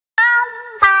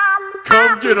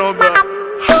get on the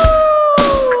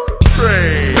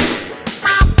train.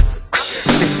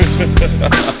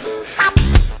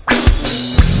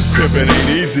 Pimpin' ain't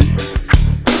easy.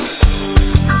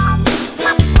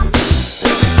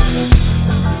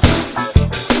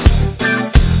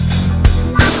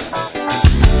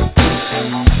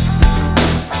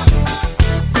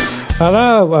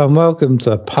 Hello and welcome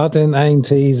to Puddin'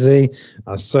 Ain't Easy,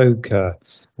 Ahsoka,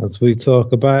 as we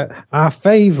talk about our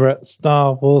favourite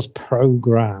Star Wars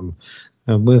programme.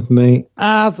 And with me,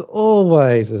 as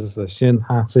always, is the Shin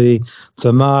Hattie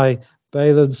to my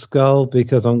Balin Skull,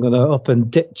 because I'm going to up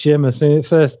and ditch him as soon as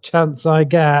first chance I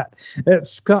get. It's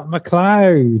Scott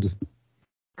McLeod.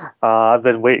 I've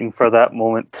been waiting for that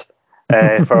moment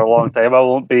for a long time. I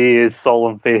won't be as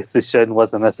solemn faced as Shin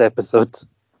was in this episode.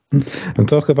 And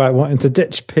talk about wanting to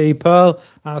ditch people.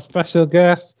 Our special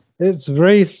guest, it's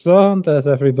Rhys Saunders,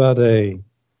 everybody.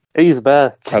 He's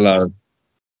back. Hello.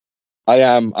 I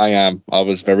am. I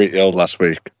was very ill last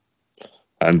week.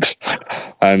 And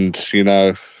you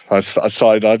know, I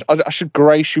decided I should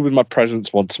grace you with my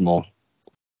presence once more.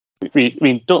 I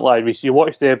mean, don't lie, Rhys. You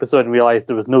watched the episode and realised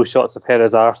there was no shots of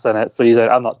Hera's arse in it, so you said,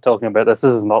 I'm not talking about this.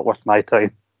 This is not worth my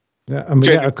time. Yeah, and we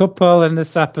get a couple in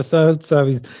this episode,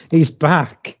 so he's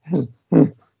back. He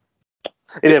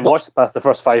didn't watch past the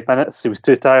first 5 minutes. He was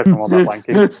too tired from all that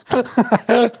wanking.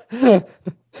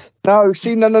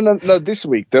 No. This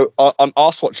week, on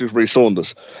Arse Watch with Rhys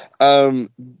Saunders,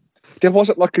 there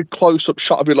wasn't like a close-up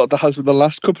shot of it like there has with the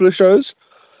last couple of shows.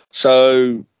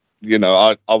 So, you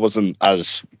know, I wasn't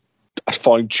as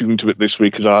fine-tuned to it this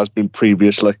week as I has been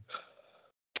previously.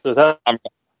 So that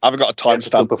I haven't got a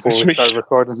timestamp before we started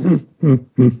recording.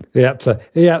 He had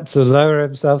to lower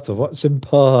himself to watching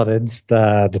porn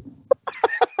instead.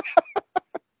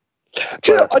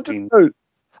 Do you know,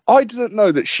 I didn't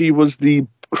know that she was the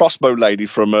crossbow lady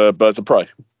from Birds of Prey.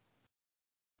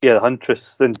 Yeah, the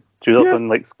Huntress, and she was also in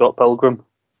like Scott Pilgrim.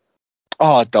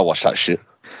 Oh, don't watch that shit.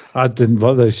 I didn't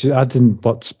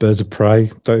watch Birds of Prey.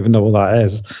 Don't even know what that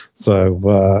is. So,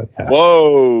 yeah.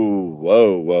 Whoa.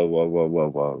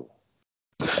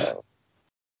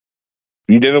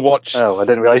 You didn't watch? Oh, I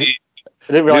didn't realize.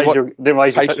 I didn't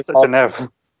realize you took such a nerve.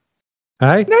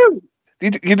 Hey? No,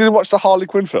 you didn't watch the Harley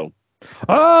Quinn film.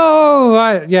 Oh,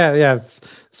 right, yeah.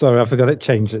 Sorry, I forgot it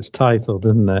changed its title,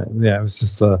 didn't it? Yeah, it was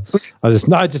just. I just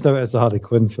know it as the Harley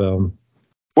Quinn film.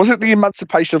 Was it the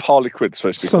Emancipation of Harley Quinn?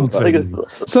 Something like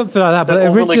that. But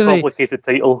originally, complicated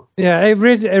title. Yeah, it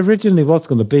originally was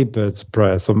going to be Birds of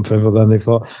Prey or something, but then they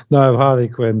thought, no, Harley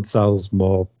Quinn sells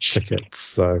more tickets.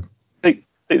 So I think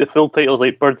the full title is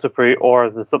like Birds of Prey or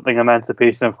the something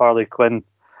Emancipation of Harley Quinn.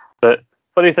 But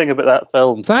funny thing about that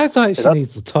film, sounds like she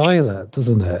needs a toilet,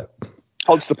 doesn't it?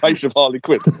 Constipation of Harley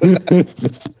Quinn.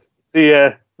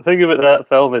 The thing about that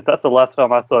film is that's the last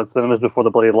film I saw in cinemas before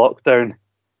the bloody lockdown.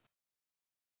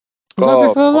 Was that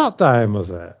before lockdown,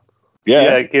 was it?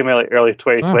 Yeah, it came out like early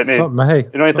 2020. Oh, fuck me.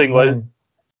 The only thing was,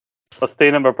 I was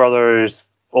staying in my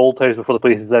brother's old house before the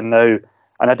place is in now, and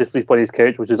I had to sleep on his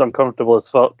couch, which is uncomfortable as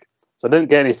fuck. So I didn't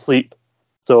get any sleep.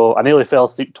 So I nearly fell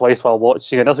asleep twice while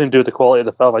watching. It had nothing to do with the quality of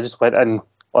the film. I just went in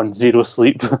on zero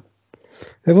sleep.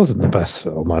 It wasn't the best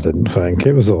film, I didn't think.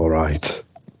 It was all right.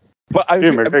 But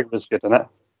Ewan McGregor was good in it.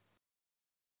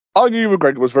 I knew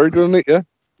McGregor was very good in it, yeah.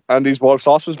 And his wife's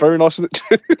ass was very nice in it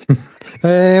too.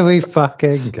 Here we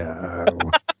fucking go.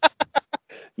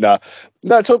 No,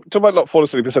 talk about not falling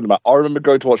asleep in cinema. I remember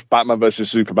going to watch Batman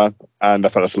versus Superman, and I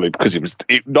fell asleep because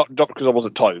not because I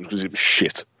wasn't tired, because it was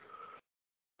shit.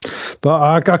 But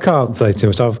I can't say too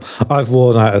much. I've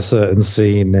worn out a certain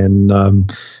scene in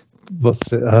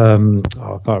what's it? I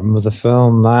can't remember the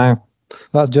film now.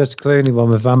 That Judge Clooney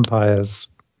one with vampires.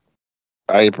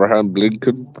 Abraham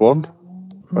Lincoln one.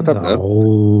 I don't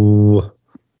know.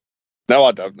 No,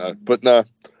 I don't know. But no,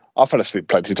 I fell asleep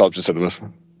plenty of times in cinemas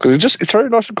because it's very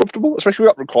nice and comfortable, especially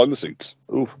without reclining seats.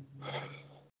 Ooh.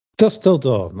 Dusk Till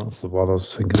Dawn. That's the one I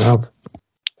was thinking of.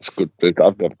 It's good.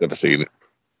 I've never seen it.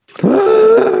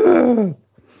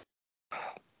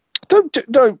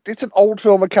 Don't. It's an old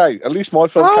film, okay? At least my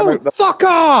film came out. Fuck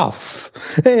off!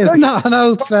 It is not an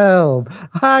old film.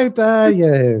 How dare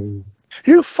you?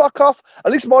 You fuck off.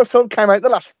 At least my film came out the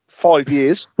last 5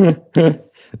 years. It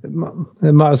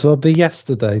might as well be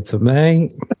yesterday to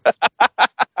me.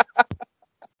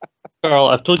 Carl,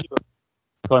 I've told you about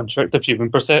contract of human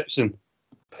perception.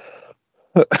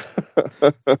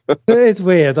 It's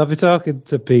weird. I'll be talking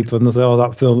to people and they say,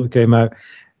 that film that came out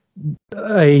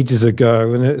ages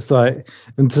ago. And it's like,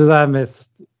 and to them, it's,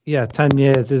 10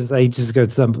 years is ages ago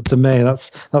to them, but to me,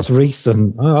 that's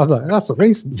recent. Oh, that's a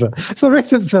recent film. It's a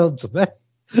recent film to me.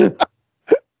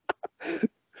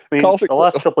 mean, Carl the thinks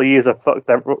last couple of years have fucked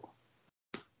The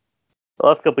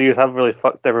last couple of years have really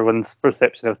fucked everyone's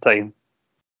perception of time.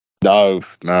 No.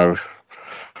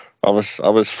 I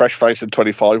was fresh faced at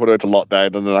 25 when I went to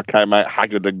lockdown, and then I came out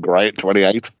haggard and grey at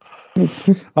 28.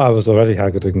 I was already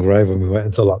haggard and grey when we went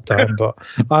into lockdown, but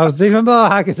I was even more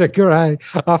haggard and grey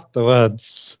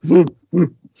afterwards.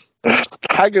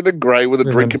 Haggard and grey with a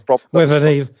drinking problem.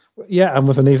 And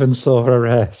with an even sorer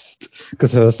rest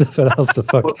because there was nothing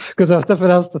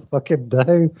else to fucking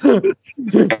do.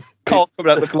 Can't come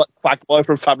out looking like Fat Boy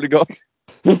from Family Guy.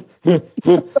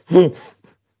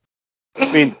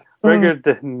 I mean,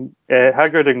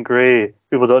 Haggard and Grey,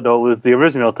 people don't know, was the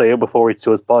original title before we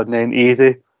chose Pod and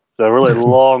Easy. So a really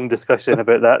long discussion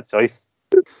about that choice.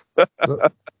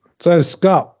 So,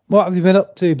 Scott, what have you been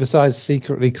up to besides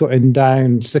secretly cutting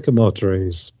down sycamore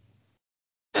trees?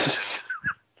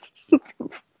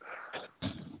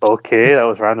 Okay, that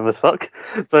was random as fuck.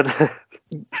 But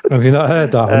Have you not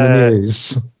heard that on the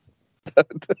news?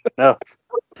 no.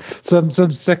 Some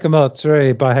sycamore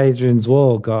tree by Hadrian's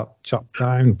Wall got chopped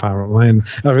down, apparently, and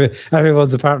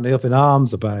everyone's apparently up in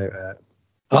arms about it.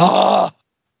 Ah!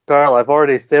 Carl, I've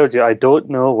already told you, I don't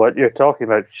know what you're talking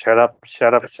about. Shut up. I'm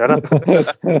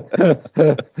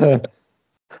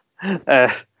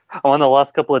on the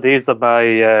last couple of days of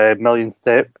my million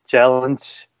step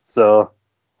challenge, so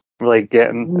really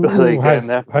getting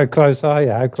there. How close are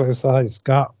you,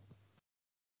 Scott?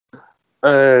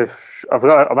 I'm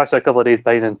actually a couple of days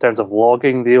behind in terms of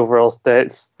logging the overall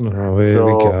stats. Oh, here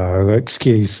we go.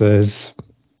 Excuses.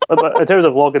 But in terms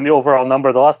of logging the overall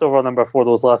number, the last overall number for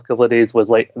those last couple of days was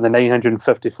like in the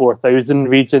 954,000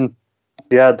 region.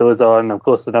 Yeah, those on. I'm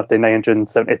close enough to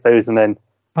 970,000. Then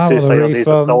I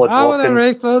want a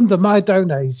refund of my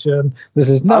donation. This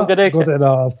is not good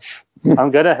enough.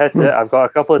 I'm gonna hit it. I've got a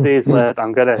couple of days left.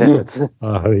 I'm gonna hit it. I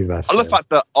love the fact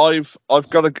that I've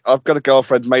got a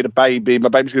girlfriend, made a baby. My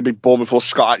baby's gonna be born before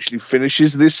Scott actually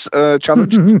finishes this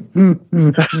challenge. I'm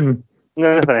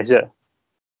gonna finish it.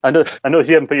 I know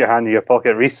you haven't put your hand in your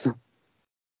pocket, Rhys.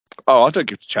 Oh, I don't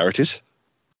give to charities.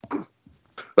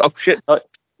 Oh shit.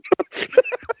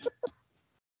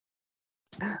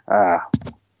 Yeah,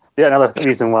 another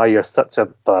reason why you're such a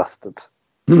bastard.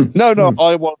 No, I'm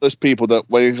one of those people that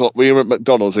when you're at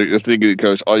McDonald's, you're thinking it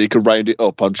goes, oh, you can round it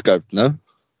up. I just go, no.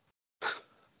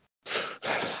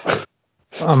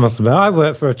 I must admit, I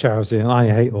work for a charity and I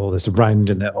hate all this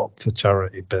rounding it up for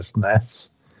charity business.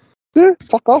 Yeah,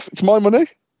 fuck off. It's my money.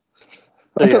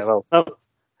 So, I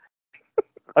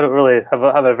don't really have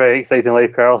a very exciting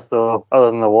life, Carl. So other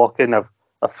than the walking, I've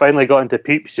finally got into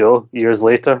Peep Show years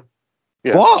later.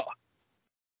 Yeah. What?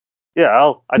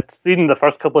 Yeah, I'd seen the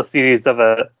first couple of series of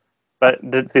it, but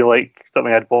didn't see like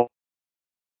something I'd bought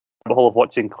the whole of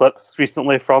watching clips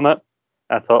recently from it.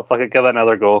 I thought, fuck it, give it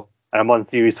another go. And I'm on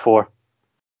series 4.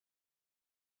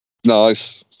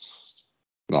 Nice.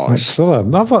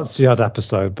 Excellent. I've watched the odd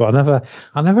episode, but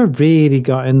I never really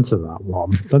got into that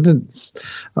one.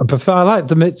 I like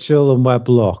the Mitchell and Webb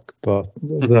Lock, but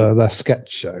their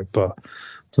sketch show. But I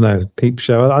don't know, Peep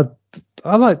Show.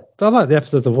 I like the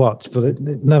episodes I watched, but it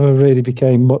never really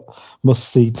became must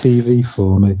see TV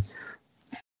for me.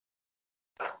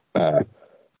 I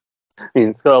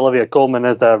mean, Scott Olivia Colman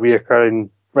is a reoccurring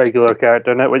regular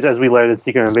character in it, which, as we learn in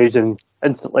Secret Invasion,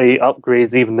 instantly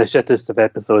upgrades even the shittest of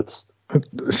episodes.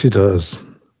 She does.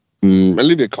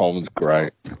 Olivia Colman's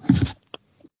great.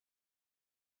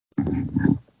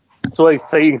 So what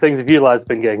exciting things have you lads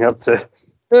been getting up to?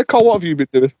 Yeah, Carl, what have you been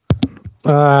doing?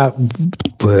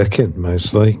 Working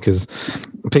mostly, because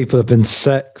people have been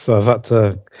sick, so I've had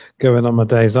to go in on my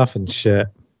days off and shit.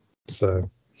 So,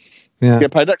 yeah. You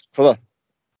get paid extra for that?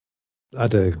 I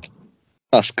do.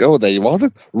 That's good. There you are.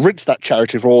 Then. Rinse that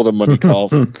charity for all the money, Carl.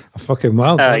 I fucking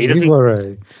well. Don't you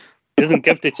worry. He doesn't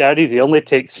give to charities; he only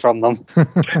takes from them.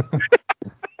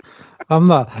 I'm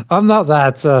not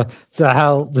there to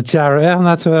help the charity. I'm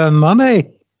there to earn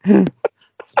money.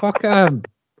 Fuck 'em.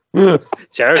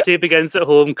 Charity begins at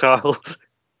home, Carl.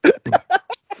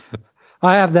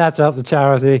 I am there to help the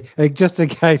charity, just in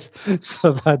case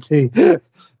somebody that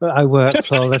I work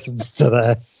for listens to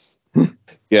this.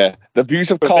 Yeah, the views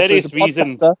of Carl Pearson,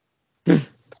 podcaster.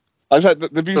 I was like,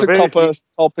 the views of Carl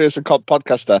Pearson,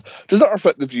 podcaster, does not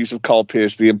reflect the views of Carl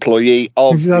Pierce, the employee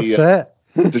of the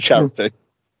charity.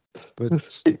 But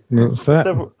that's it.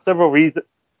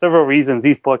 Several reasons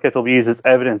these podcasts will be used as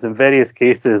evidence in various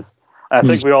cases. I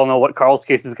think we all know what Carl's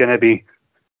case is going to be.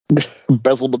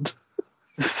 Embezzlement.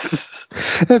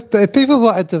 If people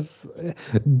wanted to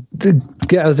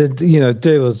get us to,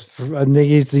 do us, and they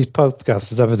use these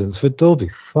podcasts as evidence, we'd all be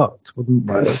fucked, wouldn't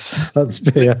we? Let's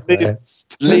be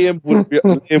honest. Liam would be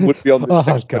on the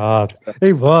Oh, God.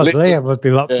 He was. Liam would be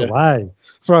locked away.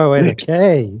 Throw in a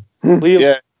key.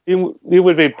 We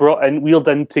would be wheeled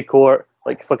into court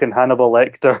like fucking Hannibal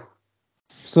Lecter.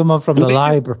 Someone from the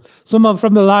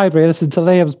library listen to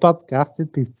Liam's podcast,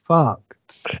 he'd be fucked.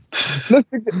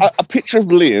 A picture of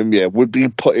Liam, would be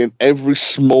put in every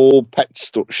small pet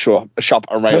shop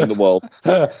around the world.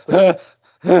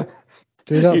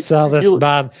 Do not sell this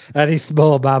man any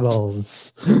small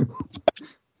mammals.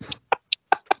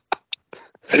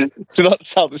 Do not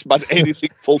sell this man anything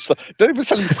full stuff. Don't even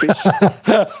sell him fish.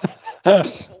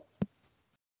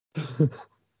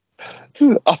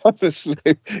 Honestly,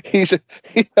 he's a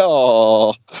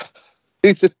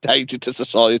danger to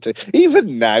society.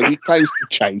 Even now, he claims to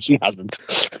change. He hasn't.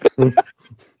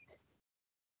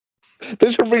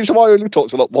 There's a reason why I only talk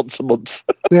to him like once a month.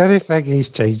 The only thing he's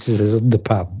changed is his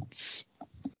underpants.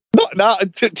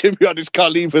 To be honest,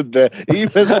 can't even there.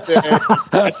 Even there.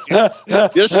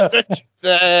 You're stretching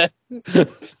there.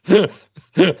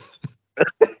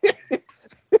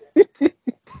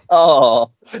 Oh.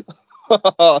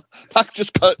 I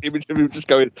just got an image of him just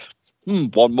going,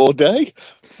 one more day.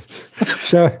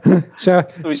 You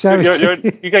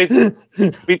guys,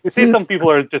 we say some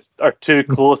people are too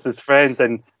close as friends,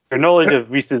 and your knowledge of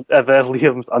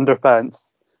Liam's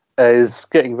underpants is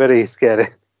getting very scary.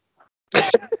 I've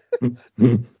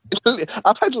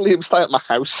had Liam stay at my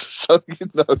house, so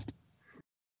that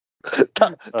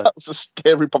was a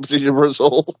scary proposition for us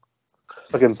all.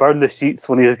 I can burn the sheets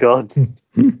when he's gone.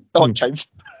 No one changed.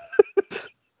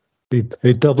 He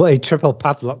triple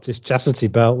padlocked his chastity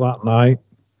belt that night.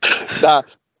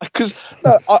 Because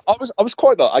I was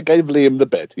quite nice. I gave Liam the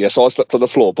bed. Yes, so I slept on the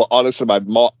floor. But honestly,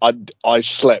 man, I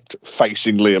slept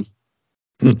facing Liam.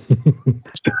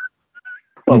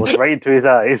 Well, it was right into his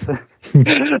eyes.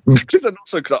 Because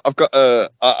I've got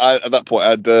I at that point I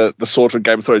had the sword from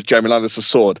Game of Thrones, Jaime Lannister's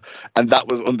sword, and that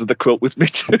was under the quilt with me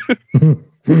too.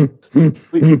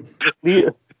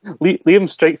 Liam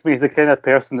strikes me as the kind of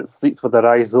person that sleeps with their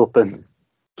eyes open.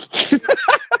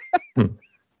 One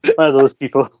of those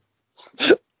people.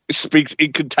 Speaks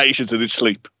incantations in his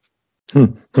sleep.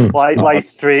 Lie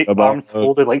straight, arms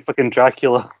folded like fucking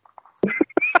Dracula.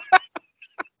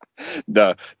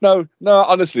 No.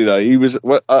 Honestly, though, he was.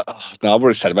 No, I've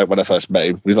already said about when I first met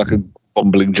him. He was like a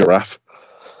bumbling giraffe.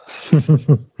 He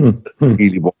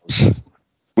really was.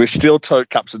 We're still toe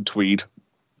caps and tweed.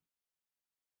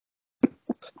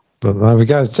 But there we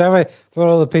go, Jerry. For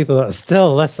all the people that are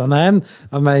still listening,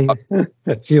 I mean,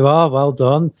 if you are, well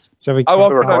done. Shall we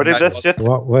recorded this shit?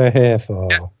 What we're here for?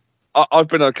 Yeah. I've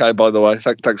been okay, by the way.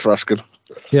 Thanks for asking.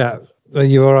 Yeah, are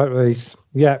you all right, Rhys?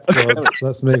 Yeah, good.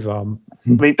 Let's move on.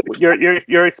 I mean,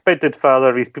 you're expected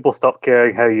father, Rhys. People stop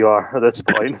caring how you are at this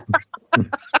point.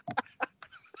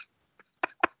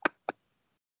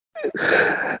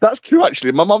 That's true,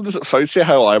 actually. My mum doesn't fancy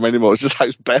how I am anymore. It's just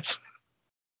how's Beth.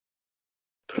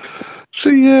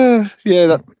 So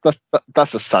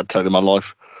that's a sad turn in my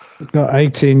life. Got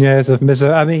 18 years of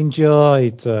misery. I mean, joy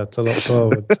to look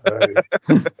forward to.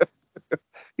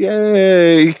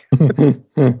 Yay!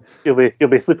 You'll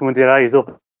be sleeping with your eyes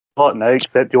open a lot now,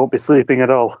 except you won't be sleeping at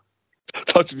all.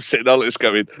 I'll just be sitting there like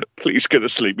going, please go to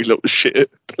sleep, you little shit.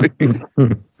 Please.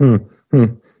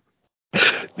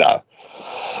 No,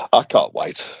 I can't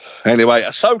wait. Anyway,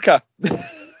 Ahsoka.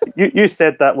 You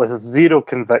said that with zero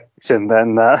conviction,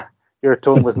 then your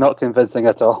tone was not convincing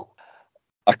at all.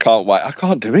 I can't wait. I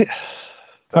can't do it.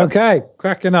 Okay,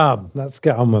 cracking on. Let's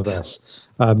get on with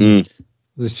this.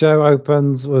 The show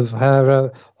opens with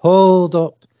Hera hauled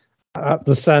up at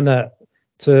the Senate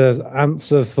to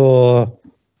answer for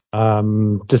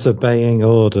disobeying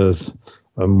orders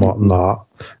and whatnot.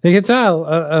 You can tell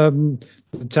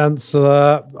the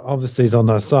Chancellor obviously is on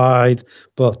her side,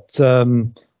 but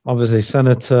obviously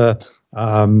Senator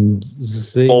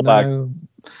Zeno,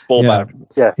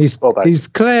 he's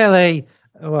clearly,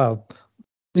 well,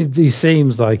 he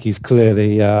seems like he's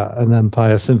clearly an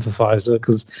Empire sympathizer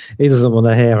because he doesn't want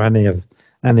to hear any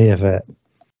of it.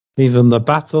 Even the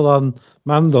battle on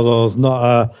Mandalore's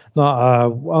not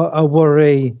a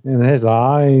worry in his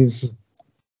eyes.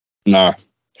 No.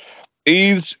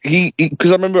 Because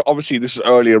I remember, obviously, this is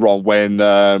earlier on when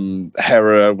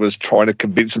Hera was trying to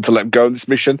convince him to let him go on this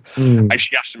mission, and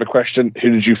she asked him a question: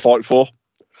 "Who did you fight for?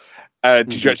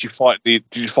 Did you actually fight? Did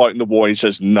you fight in the war?" He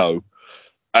says, "No,"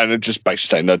 and it just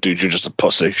basically saying, "No, dude, you're just a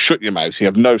pussy. Shut your mouth. You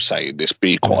have no say in this.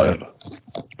 Be quiet."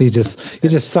 He just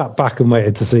sat back and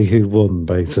waited to see who won,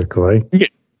 basically. Yeah.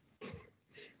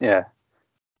 Yeah.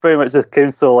 Pretty much this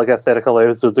council, like I said a couple of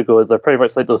episodes ago, they're pretty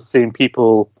much like those same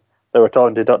people that were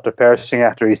talking to Dr. Pershing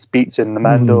after his speech in the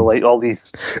Mando, like all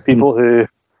these people who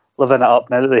living it up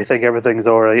now that they think everything's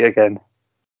alright again.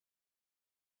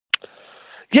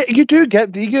 Yeah, you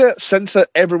get a sense that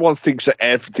everyone thinks that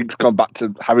everything's gone back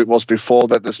to how it was before,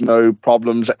 that there's no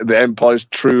problems, the Empire's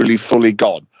truly fully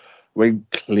gone. When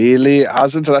clearly it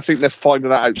hasn't, and I think they're finding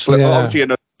that out. So obviously,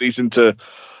 it leads into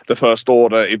the First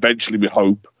Order eventually, we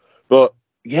hope. But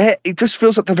yeah, it just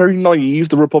feels like they're very naive,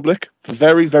 the Republic.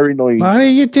 Very, very naive. I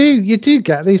mean, you do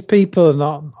get these people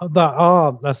that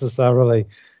aren't necessarily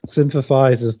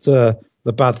sympathisers to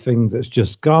the bad thing that's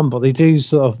just gone, but they do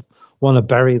sort of want to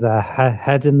bury their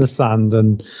head in the sand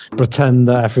and pretend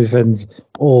that everything's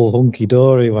all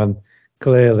hunky-dory when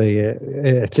clearly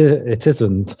it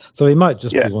isn't. So he might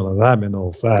just be one of them, in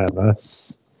all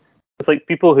fairness. It's like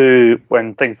people who,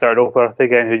 when things started opening up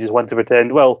again, who just want to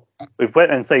pretend, well, we've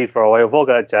went inside for a while, we've all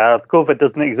got a jab, COVID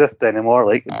doesn't exist anymore.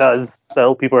 Like, it does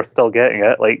still, people are still getting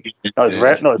it. Like, not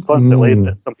as constantly,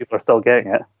 but some people are still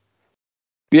getting it.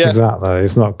 Yeah, exactly.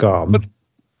 It's not gone.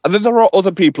 And then there are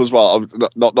other people as well.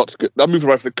 I'm moving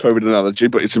away from the COVID analogy,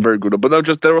 but it's a very good one. But no,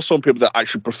 just there are some people that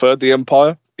actually preferred the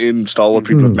Empire in Star Wars.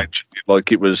 People have mentioned it,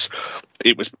 like it was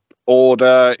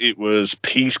order, it was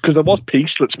peace, because there was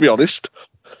peace. Let's be honest,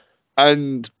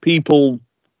 and people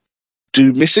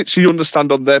do miss it. So you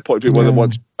understand on their point of view when they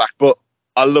want it back. But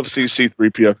I love seeing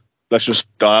C-3PO. Let's just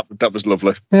that was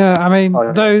lovely. Yeah, I mean,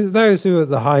 those who are at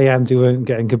the high end who weren't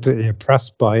getting completely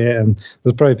oppressed by it, and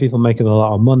there's probably people making a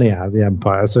lot of money out of the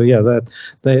Empire. So yeah,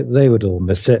 they would all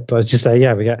miss it. But as you say,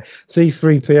 yeah, we get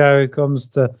C-3PO who comes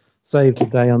to save the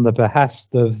day on the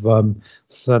behest of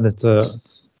Senator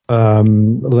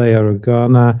Leia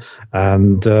Organa,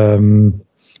 and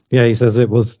he says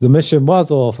the mission was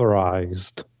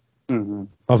authorized. Mm-hmm.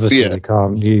 Obviously, we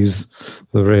can't use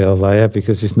the real Leia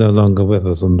because she's no longer with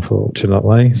us,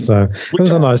 unfortunately. So it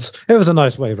was a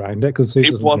nice way around it because she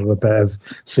doesn't have a bit of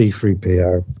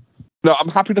C-3PO. No, I'm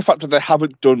happy the fact that they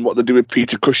haven't done what they do with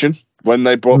Peter Cushing when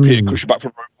they brought Peter Cushing back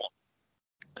from Rogue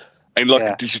One, and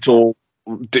a digital,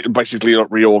 basically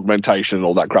re-augmentation and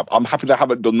all that crap. I'm happy they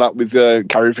haven't done that with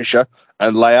Carrie Fisher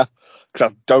and Leia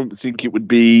because I don't think it would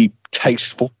be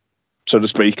tasteful, so to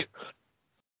speak.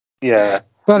 Yeah.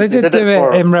 Well, they did do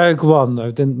it in Rogue One,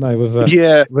 though, didn't they? With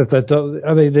their,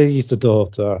 I mean, they used a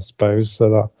daughter, I suppose,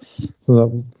 so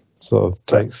that sort of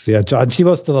takes the edge. And she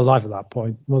was still alive at that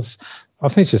point. I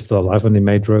think she's still alive when they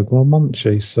made Rogue One, wasn't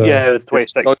she? So yeah, it was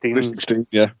 2016. 2016,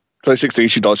 yeah, 2016.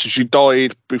 She died. So she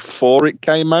died before it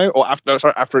came out, or after?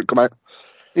 Sorry, after it came out.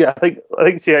 Yeah, I think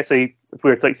she actually. It's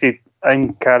weird. Like she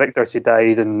in character, she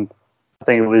died, and I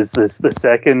think it was the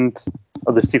second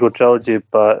of the sequel trilogy,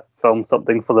 but filmed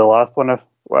something for the last one or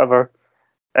whatever.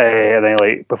 And then,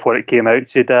 like, before it came out,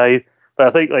 she died. But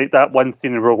I think, like, that one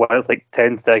scene in Rogue One, it's like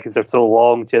 10 seconds or so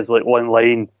long. She has, like, one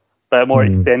line. But a more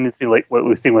extended scene, like what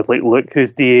we've seen with, like, Luke,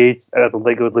 who's de-aged, and I don't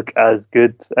think it would look as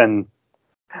good.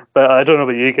 But I don't know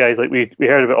about you guys. Like, we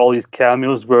heard about all these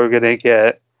cameos we're going to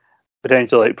get,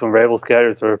 potentially, like, from Rebels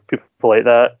characters or people like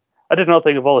that. I did not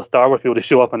think of all the Star Wars people to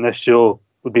show up on this show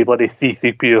would be bloody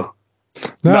C-3PO.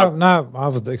 No, I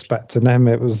wasn't expecting him.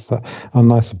 It was a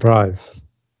nice surprise.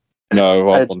 No,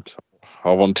 I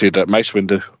wanted Mace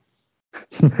Windu.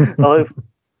 I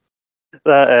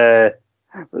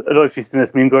don't know if you've seen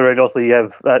this meme go around. Also, you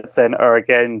have that senator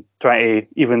again trying to,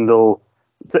 even though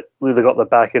they got the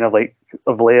backing of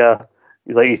Leia,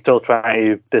 he's still trying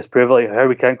to disprove how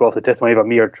we can't go off the testimony of a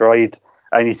mere droid.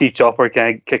 And you see Chopper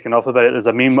kind of kicking off about it. There's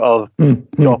a meme of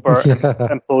Chopper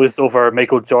imposed over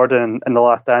Michael Jordan in The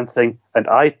Last Dance saying, and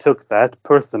I took that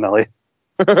personally.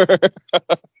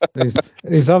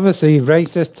 He's obviously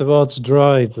racist towards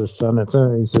droids, the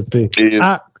senator.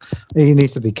 He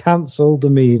needs to be cancelled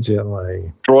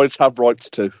immediately. Droids have rights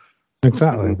too.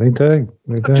 Exactly, they do.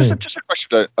 Just a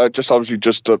question, just obviously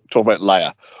just to talk about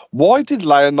Leia. Why did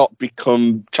Leia not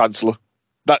become Chancellor?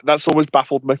 That's always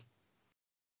baffled me.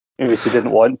 Maybe she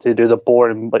didn't want to do the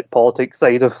boring politics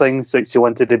side of things, so she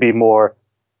wanted to be more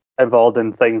involved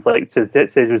in things like it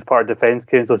says she was part of Defence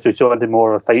Council, so she wanted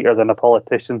more of a fighter than a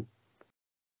politician.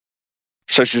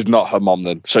 So she's not her mom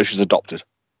then. So she's adopted.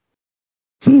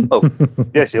 Oh,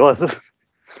 yeah, she was.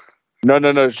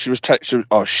 No. She was.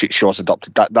 Oh shit, she was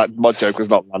adopted. That my joke was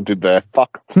not landed there.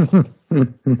 Fuck.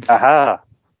 Aha.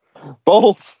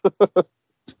 Balls.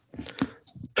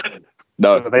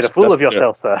 No, you made a fool of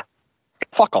yourself, sir.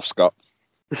 Fuck off, Scott.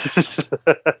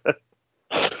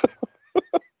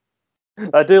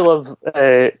 I do love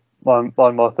Mon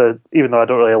Mothma, even though I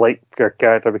don't really like her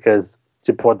character because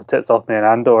she poured the tits off me in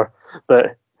Andor.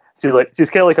 But she's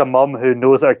kind of like a mum who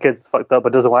knows that her kid's fucked up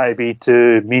but doesn't want to be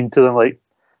too mean to them. Like,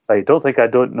 I don't think I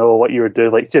don't know what you were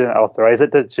doing. Like, she didn't authorize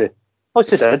it, did she? Oh,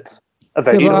 she did.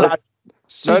 Eventually. Yeah,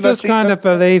 she does kind of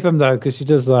believe him though, because she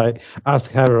does like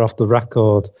ask her off the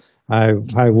record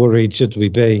how worried should we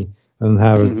be, and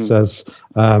Howard says,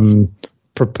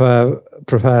 prepare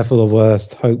for the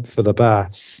worst, hope for the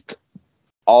best.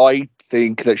 I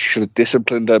think that she should have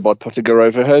disciplined her by putting her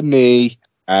over her knee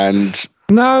and.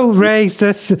 No, Rhys,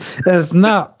 this is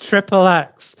not Triple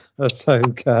X,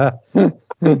 Ahsoka.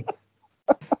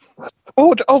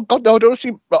 Oh God, no! I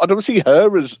don't see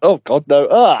her as. Oh God, no!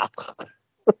 Ah.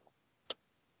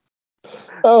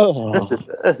 Oh.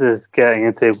 This is getting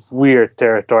into weird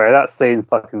territory. That's saying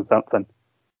fucking something.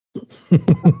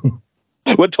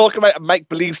 We're talking about a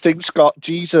make-believe thing, Scott.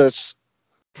 Jesus.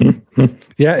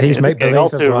 Yeah, he's make-believe all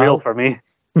as too well. real for me.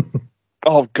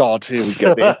 Oh God,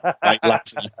 here we go.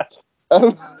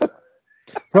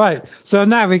 Right, so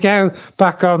now we go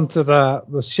back onto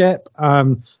the ship.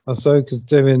 Ahsoka's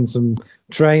doing some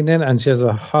training, and she has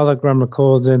a hologram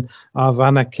recording of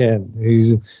Anakin,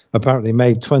 who's apparently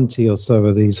made 20 or so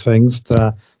of these things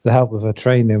to help with her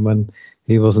training when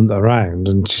he wasn't around,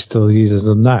 and she still uses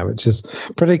them now, which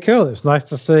is pretty cool. It's nice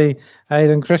to see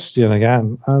Hayden Christian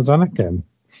again as Anakin.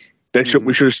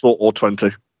 We should have thought all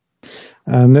 20.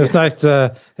 And it's nice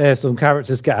to hear some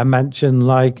characters get a mention,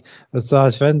 like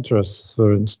Asajj Ventress,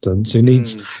 for instance, who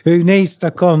needs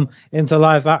to come into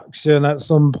live action at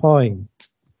some point.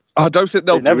 I don't think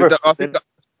they'll do it. I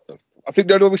think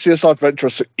the only way we see Asajj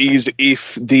Ventress is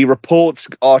if the reports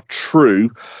are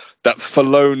true that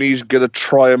Filoni's going to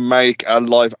try and make a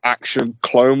live action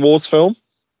Clone Wars film.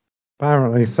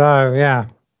 Apparently so, yeah.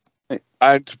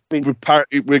 And we're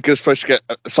supposed to get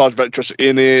Asajj Ventress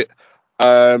in it.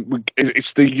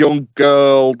 It's the young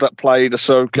girl that played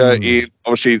Ahsoka in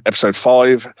obviously episode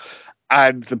 5,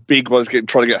 and the big one's trying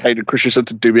to get Hayden Christensen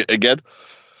to do it again.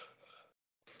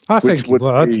 I think he would.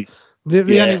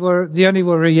 The only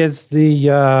worry is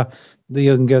the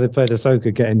young girl who played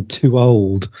Ahsoka getting too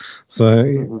old. So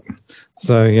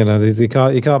you know you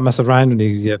can't mess around when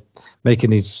you're making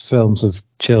these films of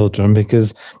children,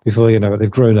 because before you know it,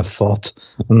 they've grown a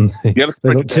foot and they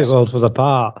look too old for the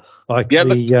part, like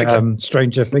the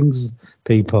Stranger Things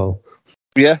people.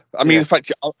 Yeah, I mean, in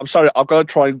fact, I'm sorry, I've got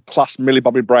to try and class Millie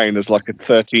Bobby Brown as like a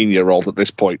 13-year-old at this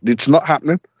point. It's not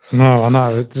happening. No, I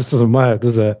know. This doesn't work,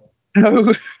 does it?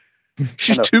 No,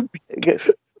 she's too big.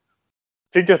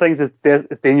 Stranger Things is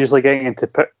dangerously getting into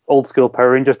old school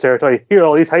Power Rangers territory. Here are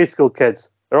all these high school kids.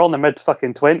 They're all in their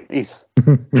mid-20s.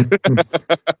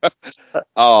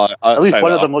 At least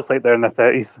one of them looks like they're in their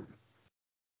 30s.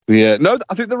 Yeah, no,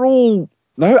 I think they're all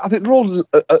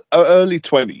early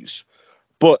 20s,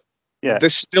 but they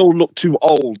still look too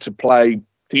old to play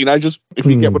teenagers, if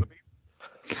you get what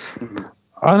I mean.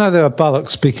 I know there are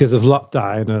bollocks because of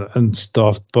lockdown and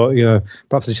stuff, but you know,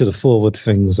 perhaps they should have forward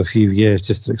things a few years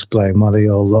just to explain what they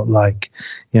all look like.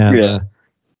 Yeah.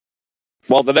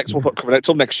 Well, the next one's not coming out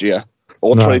till next year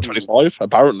or 2025,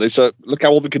 apparently. So look how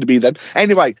old they're going to be then.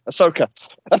 Anyway, Ahsoka.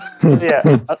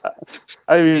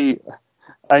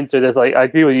 I enjoyed this. Like, I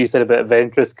agree with you said about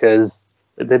Ventress, because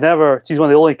she's one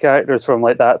of the only characters from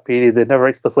like that period. They never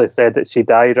explicitly said that she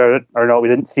died or not. We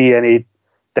didn't see any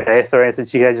death or anything.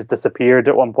 She just disappeared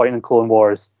at one point in Clone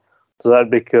Wars, so that'd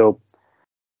be cool.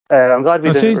 I'm glad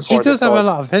we didn't record. She does have a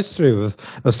lot of history with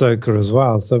Ahsoka as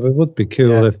well, so it would be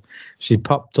cool if she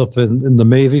popped up in the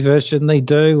movie version they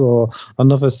do, or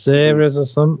another series or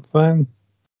something.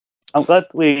 I'm glad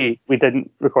we didn't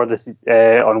record this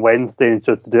on Wednesday and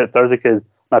chose to do it Thursday, because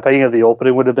my opinion of the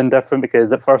opening would have been different,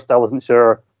 because at first I wasn't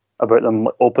sure about them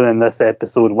opening this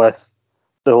episode with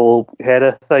the whole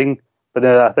Hera thing. But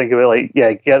then I think about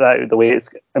get that out of the way. It's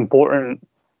important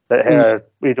that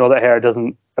we know that Hera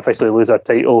doesn't officially lose her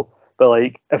title. But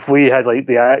like, if we had like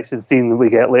the action scene we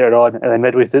get later on, and then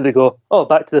midway through they go, "Oh,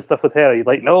 back to the stuff with Hera," you're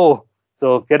like, "No."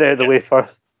 So get it out of the way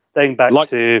first. Then back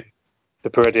to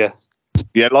Peridea.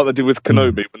 Yeah, like they did with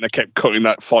Kenobi when they kept cutting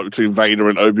that fight between Vader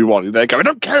and Obi-Wan. They go, "I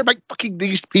don't care about fucking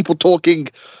these people talking.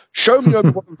 Show me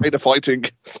Obi-Wan and Vader fighting."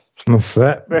 That's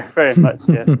it. Very, very much,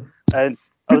 yeah. And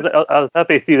I was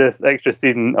happy to see this extra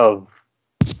scene of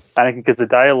Anakin, because the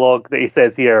dialogue that he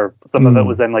says here, some of it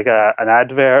was in like an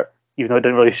advert, even though it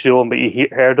didn't really show him, but you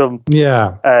heard him.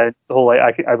 Yeah. And the whole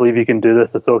I believe you can do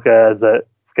this, Ahsoka, as it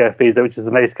kind of fades out, which is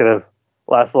a nice kind of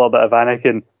last little bit of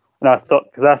Anakin. And I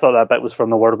thought that bit was from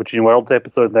the World Between Worlds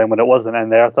episode. Then when it wasn't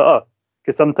in there, I thought,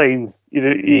 because sometimes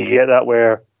you get that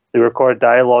where they record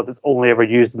dialogue that's only ever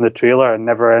used in the trailer and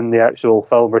never in the actual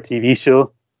film or TV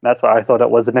show. That's what I thought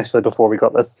it was initially before we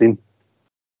got this scene.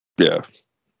 Yeah.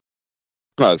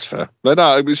 No, that's fair. But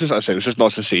no, it was just, like I said, it was just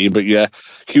nice to see him. But yeah,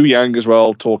 Hugh Yang as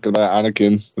well, talking about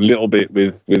Anakin a little bit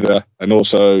with her, and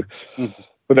also,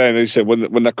 but then he said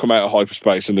when they come out of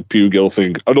hyperspace and the Pugil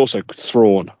thing, and also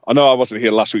Thrawn. I know I wasn't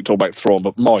here last week talking about Thrawn,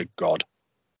 but my God,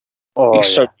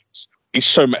 he's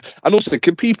so mad. And also,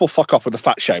 can people fuck off with the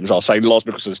fat shames? I'll say Los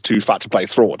because it's too fat to play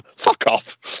Thrawn. Fuck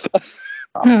off.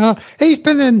 Yeah, he's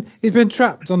been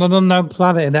trapped on an unknown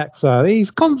planet in exile.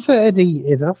 He's comforted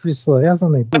eating, obviously,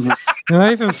 hasn't he?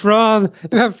 Even Fran's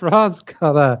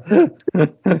gotta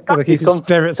keep his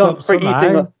spirits up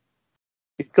somehow.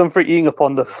 He's comfort eating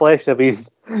upon the flesh of his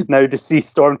now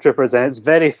deceased stormtroopers, and it's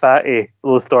very fatty.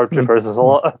 Those stormtroopers, there's a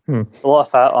lot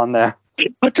of fat on there.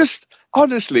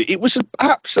 Honestly, it was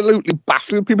absolutely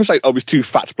baffling. People say, "Oh, he's too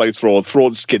fat to play Thrawn.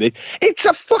 Thrawn's skinny." It's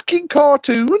a fucking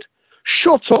cartoon.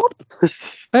 Shut up.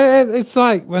 It's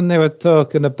like when they were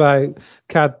talking about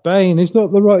Cad Bane. He's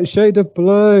not the right shade of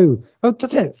blue. Oh,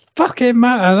 does it fucking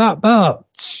matter that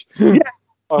much? Yeah.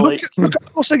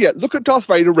 Look at Darth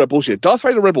Vader Rebels. Yeah, Darth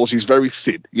Vader Rebels. He's very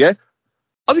thin. Yeah.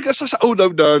 I think that's oh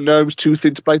no, he's too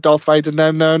thin to play Darth Vader.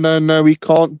 No, he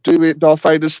can't do it. Darth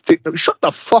Vader's thick. No, shut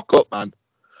the fuck up, man.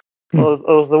 Well, it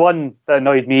was the one that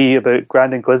annoyed me about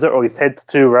Grand Inquisitor, or his head's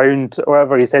too round, or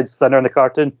whatever. His head's thinner in the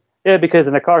cartoon. Yeah, because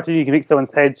in a cartoon you can make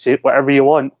someone's head shape whatever you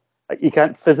want. Like, you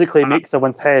can't physically make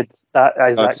someone's head that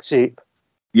exact shape.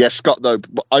 Yes, Scott, though,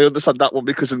 but I understand that one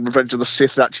because in Revenge of the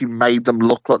Sith they actually made them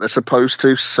look like they're supposed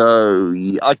to. So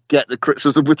yeah, I get the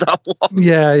criticism with that one.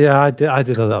 Yeah, I did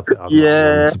a little bit on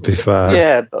that one, to be fair.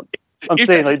 Yeah, but I'm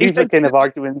saying like these are kind of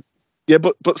arguments. Yeah,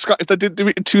 but Scott, if they didn't do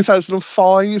it in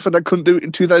 2005 and they couldn't do it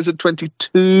in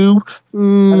 2022, I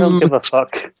don't give a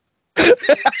fuck.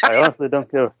 I honestly don't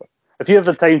give a fuck. If you have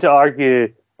the time to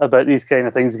argue about these kind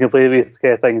of things and can play these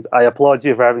kind of things, I applaud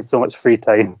you for having so much free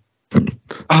time.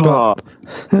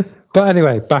 But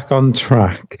anyway, back on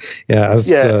track. Yeah,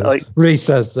 Rhys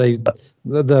says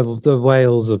the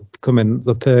whales are coming,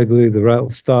 the Purglu, the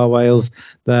star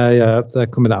whales, they're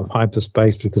coming out of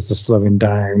hyperspace because they're slowing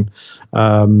down,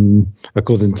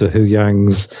 according to Hu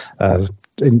Yang's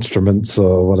instruments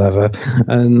or whatever.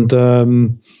 And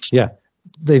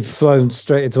they've flown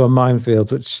straight into a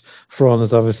minefield, which Thrawn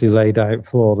has obviously laid out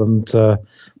for them to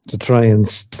try and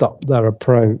stop their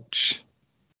approach.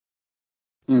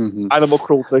 Mm-hmm. Animal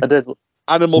cruelty.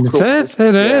 Animal cruelty.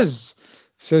 It is.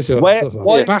 Shows you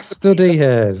what bastard he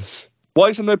is. Why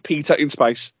isn't there Peter in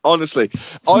space? Honestly,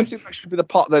 I think that should be the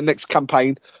part of their next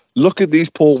campaign. Look at these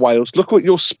poor whales. Look what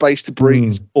your space debris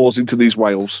is causing to these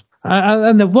whales.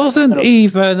 And there wasn't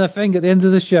even a thing at the end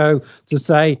of the show to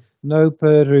say no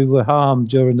Purdu were harmed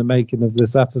during the making of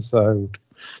this episode.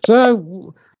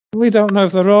 So we don't know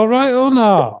if they're all right or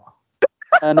not.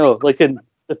 I know,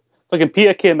 Fucking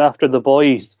Peter came after the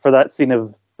boys for that scene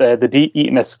of the Deep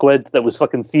eating a squid that was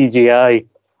fucking CGI.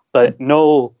 But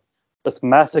no, this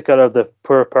massacre of the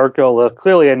poor girl, they're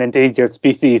clearly an endangered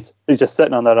species, who's just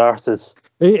sitting on their arses.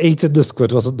 Eating the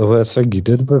squid wasn't the worst thing he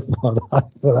did before that.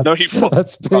 No, he fucked.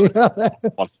 Let's be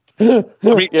honest. But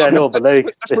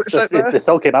they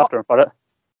still came after him for it.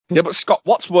 Yeah, but Scott,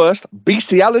 what's worse,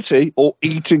 bestiality or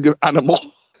eating an animal?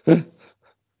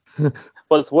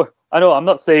 What's worse? I know, I'm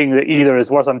not saying that either is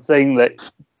worse. I'm saying that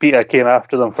Peter came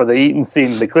after them for the eating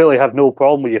scene. They clearly have no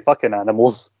problem with you fucking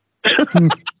animals.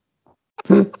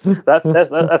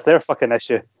 That's their fucking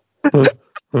issue. I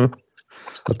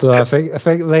think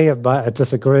Liam might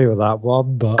disagree with that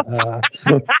one, but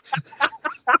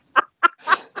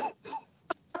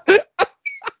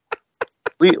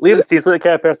Liam seems like the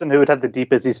kind of person who would have the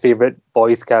Deep as his favourite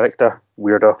boys character.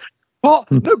 Weirdo.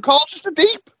 What? No, Carl's just the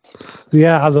Deep.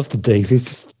 Yeah, I love the Deep. He's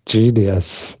just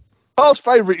genius. Carl's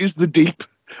favourite is the Deep.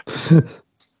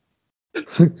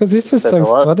 Because he's just so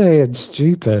funny and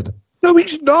stupid. No,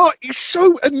 he's not.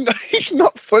 He's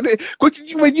not funny. Because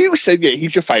when you said,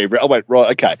 he's your favourite, I went,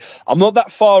 right, okay. I'm not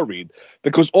that far in,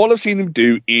 because all I've seen him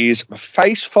do is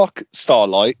face fuck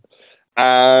Starlight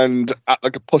and act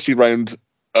like a pussy round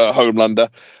Homelander.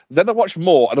 Then I watched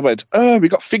more and I went, we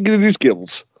got fingered in his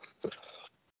gills.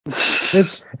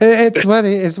 It's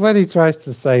when he tries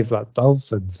to save that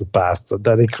dolphin's the bastard,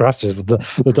 then he crashes and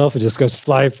the dolphin just goes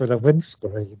flying through the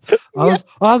windscreen. I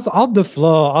was on the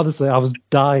floor, honestly, I was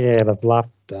dying of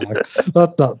laughter.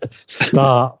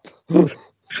 Stop.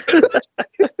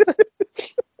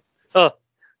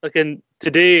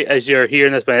 Today, as you're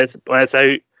hearing this when it's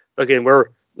out,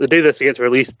 the day this gets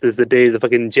released is the day the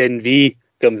fucking Gen V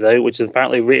comes out, which is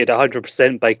apparently rated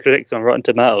 100% by critics on Rotten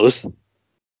Tomatoes.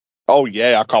 Oh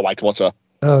yeah, I can't wait to watch her.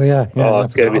 Oh yeah.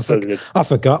 It's gonna be so good. I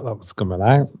forgot that was coming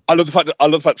out. I love the fact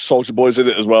Soulja Boy's in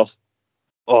it as well.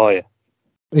 Oh yeah.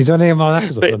 He's only in one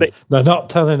episode. But- They're not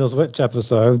telling us which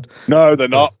episode. No, they're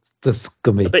not. The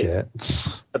scummy But-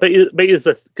 gets. I bet you it's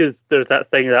just because there's that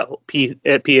thing that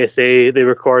at PSA they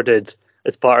recorded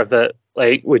as part of it,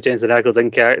 like with Jensen Ackles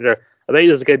in character. I bet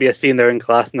there's going to be a scene they're in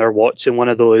class and they're watching one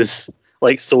of those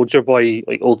like Soldier Boy,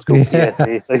 like old school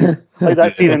PSA thing, like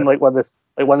that scene in like one of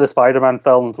the Spider-Man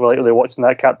films where like they're watching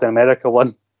that Captain America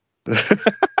one.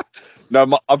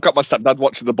 No, I've got my stepdad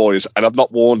watching The Boys, and I've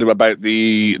not warned him about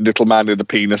the little man with the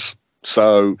penis.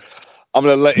 So I'm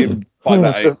going to let him find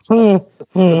that out.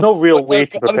 There's no real way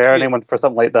to prepare Honestly- anyone for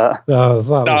something like that. No,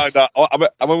 that No, was, no. I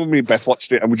remember me and Beth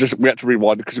watched it, and we had to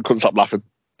rewind it because we couldn't stop laughing.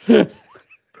 I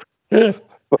was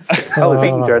Oh,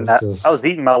 eating during that that. was just- I was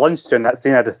eating my lunch during that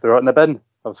scene. I just threw it in the bin.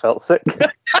 I felt sick.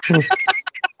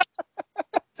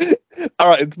 All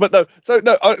right, but no. So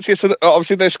no, so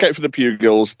obviously they escape from the Pew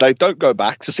Girls. They don't go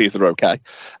back to see if they're okay.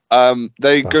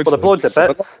 They go Well, they're blown to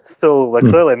bits, so they're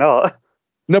clearly not.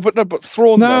 but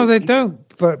Thrawn. No, though, they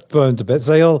don't burn to bits.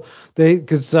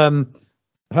 Because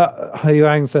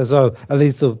Huyang says, "Oh, at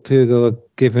least the Pugil are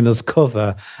giving us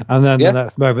cover," and then Yeah. the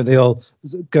next moment they all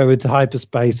go into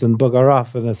hyperspace and bugger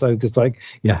off, and Ahsoka's like,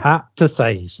 "You had to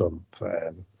say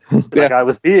something." Like I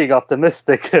was being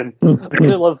optimistic, and I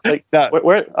really love like No.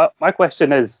 where my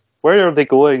question is, where are they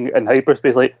going in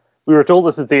hyperspace? Like we were told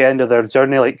this is the end of their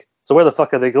journey. Like, so where the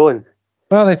fuck are they going?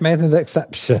 Well, they've made an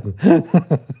exception.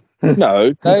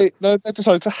 No, they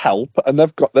decided to help, and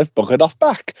they've buggered off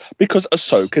back because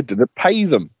Ahsoka didn't pay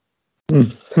them. So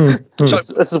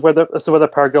This is where the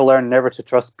Purgo learn never to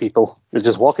trust people. You're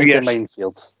just walking Yes. through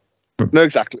minefields. no,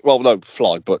 exactly. Well, no,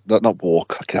 fly, but not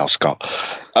walk. Okay, I'll Scott.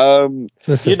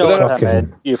 This You is know what I fucking-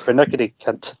 meant, you pernickety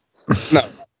cunt. No.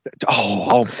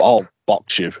 I'll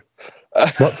box you.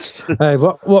 What's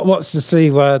to see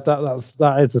where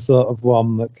that is the sort of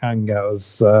one that can get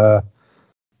us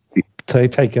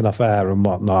taken off air and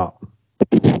whatnot.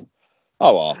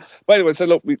 Oh, well. But anyway, so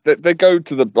look, they go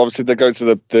to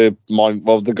the mine.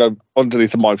 Well, they go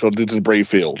underneath the minefield into the debris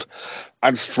field,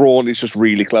 and Thrawn is just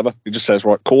really clever. He just says,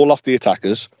 "Right, call off the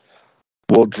attackers.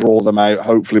 We'll draw them out,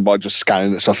 hopefully by just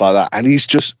scanning and stuff like that." And he's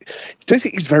just, I don't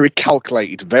think he's very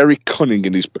calculated, very cunning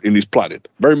in his planning,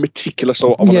 very meticulous. I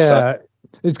want to say. Yeah,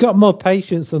 he's got more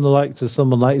patience than the likes of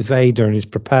someone like Vader, and he's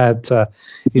prepared to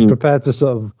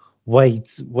sort of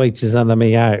wait his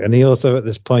enemy out. And he also, at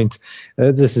this point,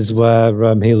 this is where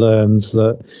he learns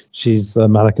that she's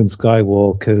Anakin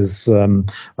Skywalker's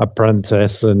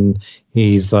apprentice, and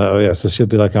he's like, oh yeah, so she'll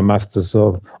be like a master,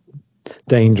 sort of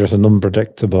dangerous and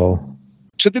unpredictable.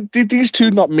 So did these two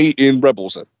not meet in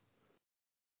Rebels then?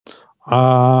 I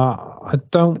I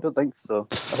don't don't think so.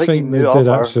 I think think he they knew did of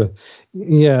her. actually.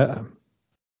 Yeah,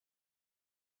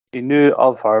 He knew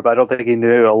of her, but I don't think he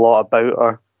knew a lot about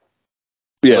her.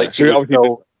 Yeah, Like, so she was obviously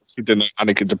still, he didn't know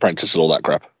Anakin's apprentice and all that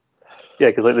crap. yeah,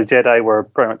 because like the Jedi were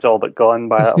pretty much all but gone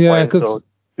by that Yeah, point. 'cause So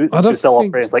I he don't was still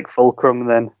think- operating as like Fulcrum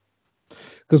then.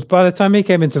 because by the time he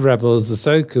came into Rebels,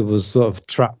 Ahsoka was sort of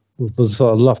trapped, was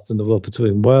sort of lost in the world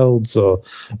between worlds, or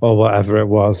whatever it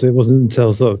was. It wasn't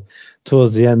until sort of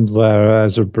towards the end where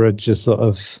Ezra Bridges sort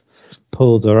of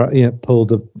pulled her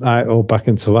out or back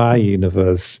into our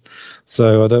universe.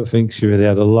 So I don't think she really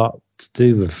had a lot to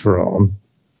do with Thrawn.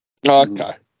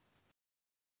 Okay.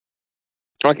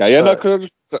 Okay, yeah, no, because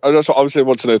I just obviously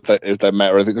want to know if they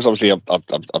met or anything. Because obviously,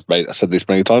 I've said this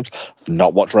many times. I've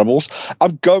not watched Rebels.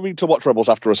 I'm going to watch Rebels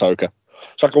after Ahsoka,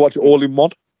 so I can watch it all in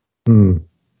one. Hmm.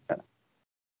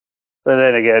 But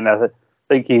then again, I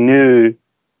think he knew.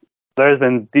 There's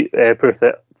been proof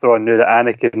that Thrawn knew that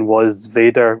Anakin was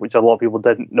Vader, which a lot of people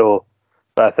didn't know.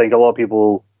 But I think a lot of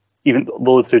people, even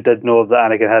those who did know that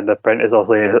Anakin had an apprentice,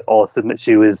 also all assumed that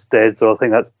she was dead. So I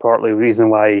think that's partly the reason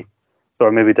why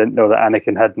Thrawn maybe didn't know that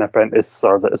Anakin had an apprentice,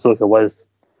 or that Ahsoka was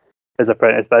his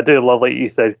apprentice. But I do love, like you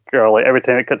said, girl, like every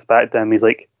time it cuts back to him, he's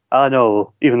like, "Ah,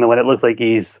 no," even though when it looks like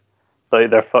he's like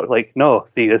they're like, "No,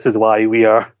 see, this is why we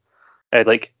are."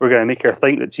 Like we're going to make her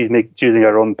think that she's choosing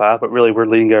her own path, but really we're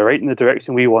leading her right in the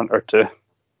direction we want her to.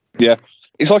 Yeah,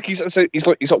 it's like he's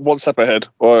like one step ahead,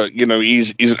 or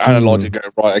he's analysing, going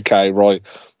right, okay, right.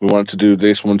 We want to do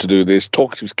this. We want to do this.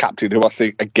 Talking to his captain, who I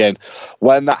think again,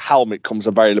 when that helmet comes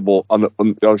available on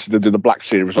obviously they do the Black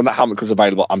Series. When that helmet comes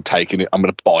available, I'm taking it. I'm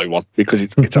going to buy one because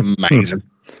it's amazing.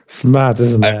 It's mad,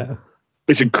 isn't it?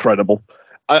 It's incredible.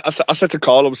 I said to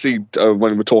Carl, obviously, when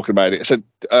we were talking about it, I said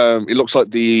it looks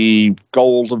like the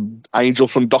Golden Angel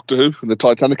from Doctor Who in the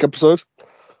Titanic episode.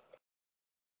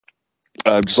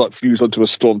 Just like fused onto a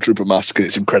stormtrooper mask, and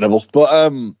it's incredible. But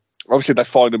obviously, they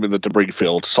find him in the debris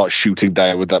field, start shooting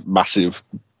down with that massive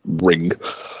ring,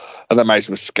 and they manage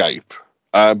to escape.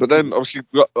 But then obviously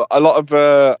we've got a lot of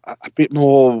a bit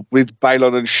more with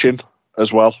Balon and Shin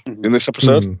as well in this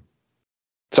episode. Mm.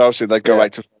 So obviously they go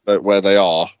out to find out where they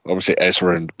are. Obviously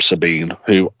Ezra and Sabine,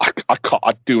 who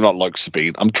I do not like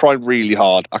Sabine. I'm trying really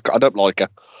hard. I don't like her.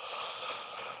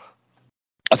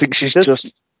 I think she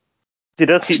does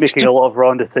keep making a lot of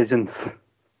wrong decisions.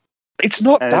 It's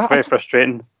not and that. It's very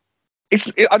frustrating.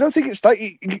 I don't think it's that.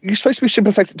 You're supposed to be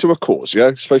sympathetic to a cause, yeah?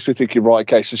 You're supposed to be thinking, right,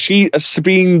 okay, so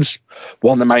Sabine's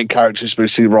one of the main characters,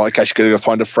 supposed to be, right, okay, she's going to go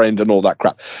find a friend and all that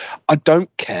crap. I don't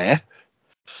care.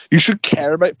 You should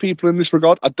care about people in this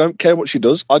regard. I don't care what she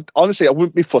does. Honestly, I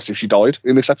wouldn't be fussed if she died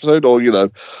in this episode or,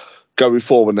 going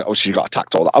forward and she got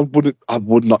attacked or that. I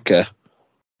would not care.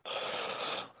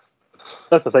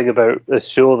 That's the thing about this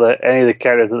show, that any of the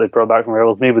characters that they brought back from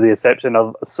Rebels, maybe with the exception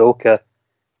of Ahsoka,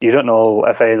 you don't know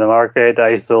if any of them are going to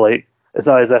die. So, like, it's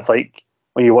not as if, like,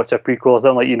 when you watch a prequel or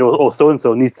something, like,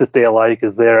 so-and-so needs to stay alive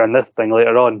because they're in this thing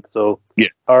later on. So, yeah.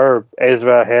 Or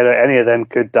Ezra, Hera, any of them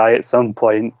could die at some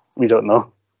point. We don't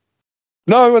know.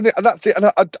 No, and that's it.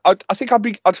 And I think I'd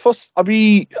be a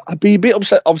bit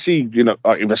upset. Obviously, if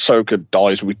Ahsoka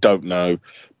dies, we don't know.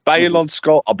 Balon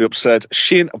Scott, I'll be upset.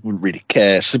 Shin, I wouldn't really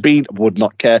care. Sabine, I would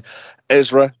not care.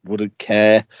 Ezra, wouldn't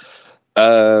care.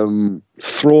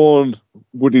 Thrawn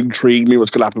would intrigue me. What's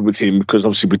going to happen with him? Because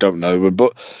obviously we don't know.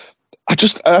 But I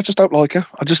just don't like her.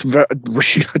 I just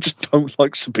don't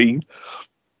like Sabine.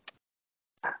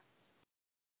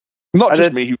 Not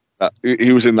just me.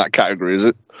 He was in that category, is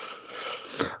it?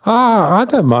 I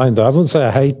don't mind her. I wouldn't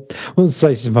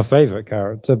say she's my favourite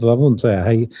character, but I wouldn't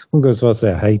go as far as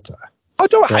say I hate her. I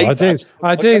don't hate her.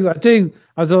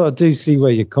 I do see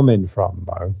where you're coming from,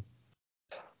 though.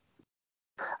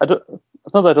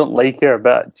 It's not that I don't like her,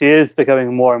 but she is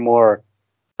becoming more and more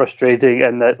frustrating,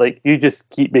 and that, like, you just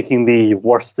keep making the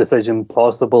worst decision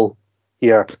possible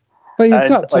here. Well, you've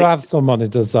got to have someone who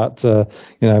does that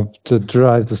to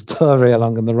drive the story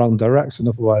along in the wrong direction.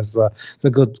 Otherwise, the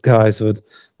good guys would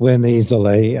win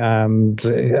easily, and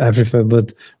everything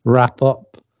would wrap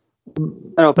up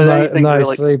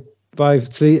nicely by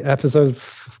episode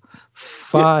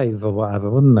 5 or whatever,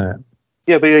 wouldn't it?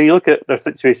 Yeah, but you look at their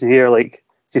situation here, like,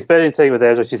 she's spending time with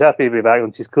Ezra, she's happy to be back,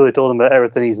 and she's clearly told him about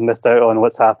everything he's missed out on,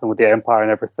 what's happened with the Empire and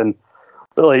everything.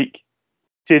 But, like,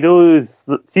 she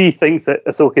thinks that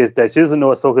Ahsoka is dead. She doesn't know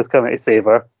Ahsoka's coming to save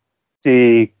her.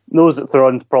 She knows that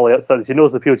Thrawn's probably outside. She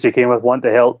knows the people she came with want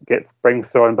to help bring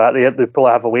Thrawn back. They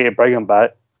probably have a way to bring him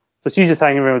back. So she's just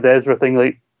hanging around with Ezra, thing.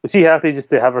 Like, was she happy just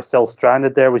to have her still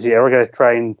stranded there? Was she ever going to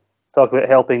try and talk about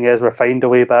helping Ezra find a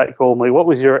way back home? Like, what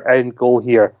was your end goal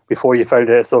here before you found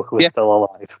out Ahsoka was still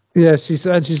alive? Yeah, she's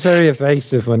very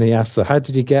evasive when he asks her, "How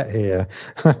did you get here?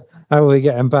 How are we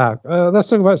getting back? Let's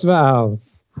talk about something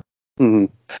else."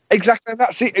 Mm-hmm. Exactly,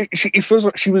 that's it. It feels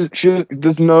like she was.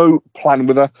 There's no plan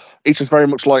with her. It's just very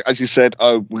much like, as you said,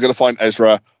 "Oh, we're going to find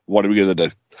Ezra. What are we going to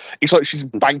do?" It's like she's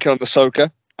banking on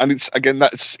Ahsoka, and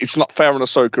it's not fair on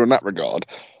Ahsoka in that regard.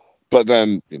 But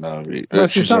then,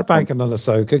 she's not banking on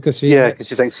Ahsoka because she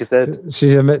thinks she's dead.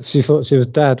 She admits she thought she was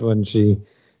dead when she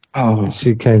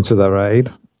came to the raid.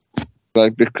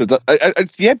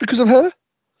 Because of her.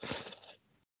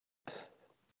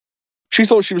 She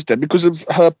thought she was dead because of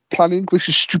her planning, which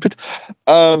is stupid.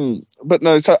 But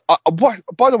no, so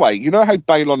by the way, you know how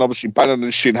Balon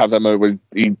and Shin have their moment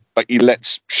where he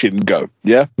lets Shin go,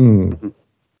 yeah? Mm-hmm.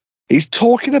 He's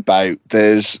talking about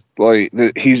there's like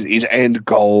his end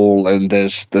goal, and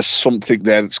there's something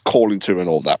there that's calling to him and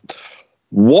all that.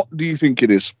 What do you think it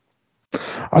is?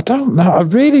 I don't know. I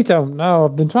really don't know.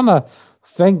 I've been trying to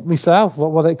think myself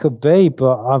what it could be,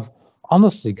 but I've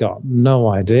honestly got no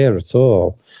idea at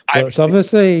all. But it's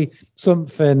obviously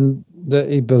something that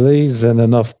he believes in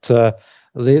enough to,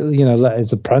 let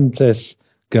his apprentice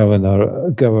go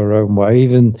her own way.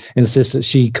 Even insists that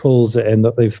she calls it in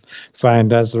that they've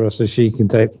found Ezra, so she can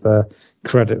take the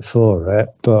credit for it.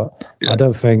 But I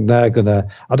don't think they're gonna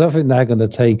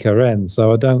take her in.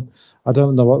 So I don't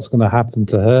know what's gonna happen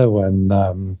to her when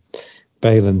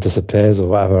Balon disappears or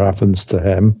whatever happens to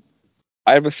him.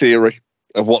 I have a theory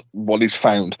of what he's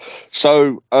found.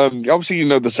 So obviously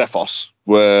the Zephos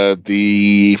were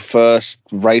the first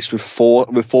race with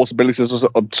force abilities or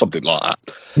something like that.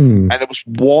 And there was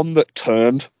one that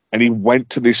turned, and he went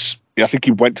to this. I think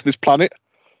he went to this planet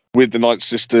with the Night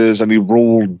Sisters, and he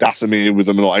ruled Dathomir with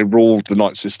them, and I ruled the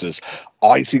Night Sisters.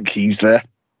 I think he's there.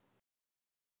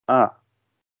 But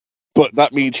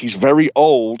that means he's very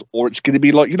old, or it's going to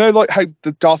be like like how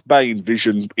the Darth Bane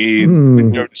vision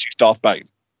in Jonas' Darth Bane.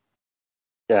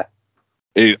 Yeah,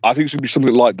 I think it's going to be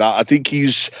something like that. I think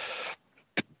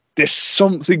there's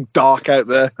something dark out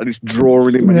there, and it's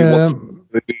drawing him. And he wants.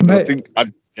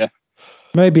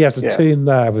 Maybe he has a Yeah. tune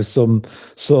there with some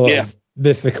sort of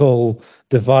mythical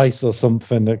device or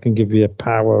something that can give you a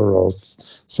power or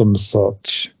some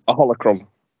such. A holocron.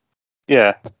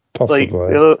 Yeah. Possibly.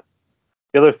 Like,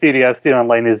 the other theory I've seen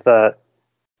online is that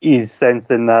he's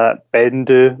sensing that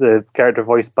Bendu, the character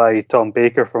voiced by Tom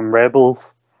Baker from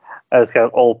Rebels, as kind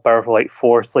of all powerful like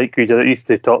force like creature that used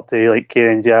to talk to like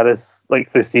Kanan Jarrus like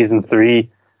through season 3,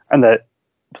 and that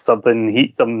some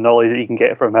knowledge that you can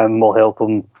get from him will help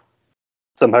him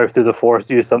somehow through the force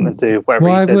use something to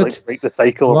whatever he says, like break the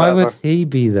cycle or why whatever. would he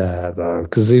be there though?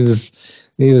 Because he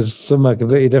was somewhere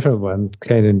completely different when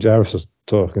Kanan Jarrus was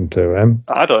talking to him.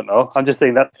 I don't know. I'm just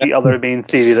saying that's the other main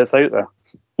theory that's out there.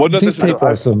 Well, no, These people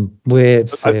have some weird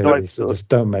theories that just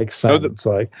don't make sense.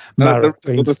 Like Marek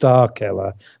being Star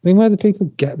Killer. I mean, where do people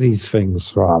get these things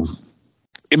from?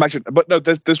 Imagine, but no,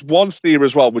 there's one theory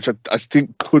as well, which I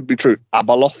think could be true.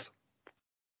 Abeloth,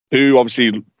 who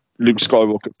obviously Luke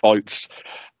Skywalker fights,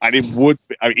 and it would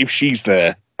be, I mean, if she's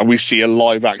there and we see a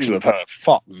live action of her,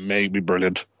 fuck me, be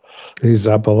brilliant. Who's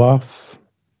Abeloth?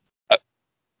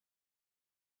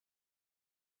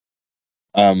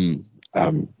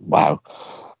 Wow.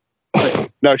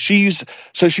 No, she's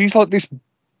like this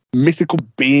mythical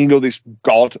being or this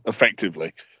god,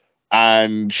 effectively,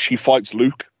 and she fights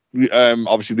Luke.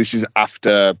 Obviously, this is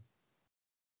after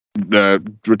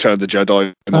Return of the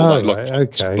Jedi and all that. Right,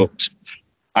 okay.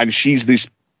 And she's this,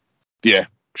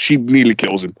 she nearly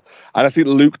kills him. And I think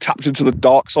Luke taps into the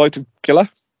dark side to kill her.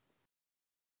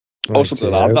 Or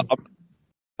something like that.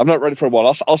 I'm not ready for a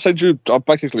while. I'll send you,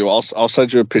 I'll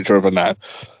send you a picture of her now.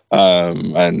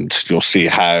 And you'll see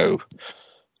how,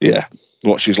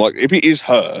 what she's like. If it is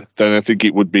her, then I think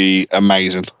it would be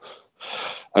amazing.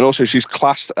 And also, she's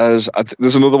classed as.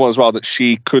 There's another one as well that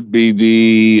she could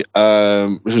be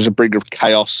which is a bringer of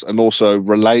chaos and also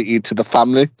related to the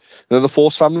family, the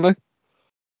Force family.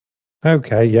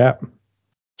 Okay, yeah.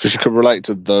 So she could relate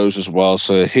to those as well.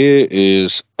 So here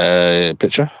is a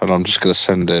picture, and I'm just going to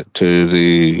send it to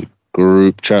the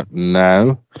group chat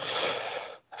now.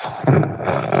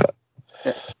 Because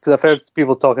I've heard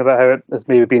people talking about how it's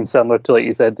maybe been similar to, like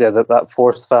you said, that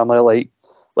Force family, like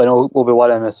when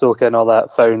Obi-Wan and Ahsoka and all that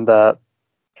found that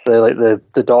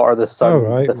the daughter, the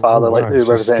son, the father, who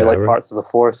represented like parts of the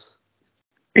Force.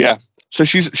 Yeah. So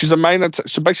she's a main.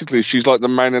 So basically, she's like the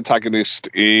main antagonist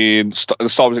in the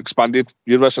Star Wars Expanded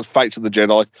Universe of Fates of the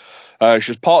Jedi.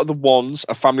 She's part of the Ones,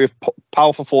 a family of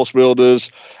powerful Force wielders,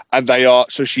 and they are.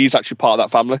 So she's actually part of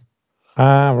that family.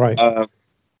 Right.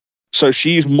 So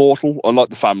she's mortal, unlike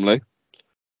the family,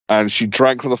 and she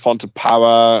drank from the font of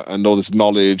power and all this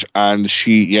knowledge, and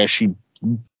she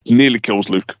nearly kills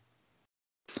Luke.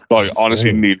 Like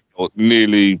honestly,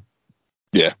 nearly.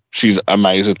 Yeah, she's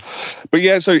amazing. But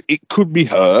yeah, so it could be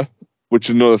her, which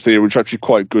is another theory, which is actually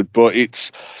quite good. But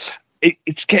it's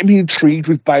getting me intrigued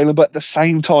with Baylor. But at the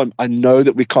same time, I know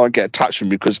that we can't get attached to him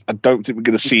because I don't think we're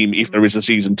going to see him if there is a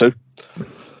season 2.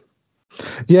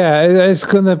 Yeah, it's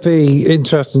going to be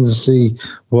interesting to see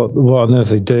what on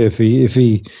earth they do if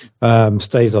he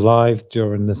stays alive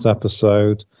during this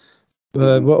episode.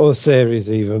 What other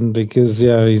series even? Because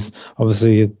he's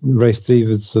obviously Rhys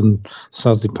Stevenson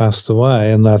sadly passed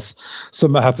away, and that's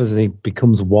something happens and he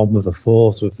becomes one with the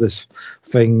Force with this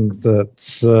thing that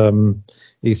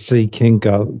he's seeking.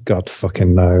 God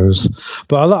fucking knows.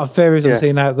 But a lot of theories I'm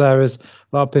seeing out there is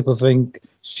a lot of people think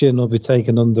Shin will be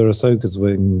taken under Ahsoka's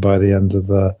wing by the end of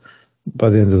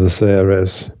the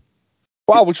series.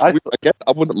 Wow, I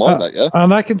wouldn't mind that. Yeah,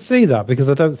 and I can see that because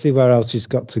I don't see where else she's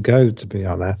got to go. To be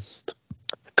honest.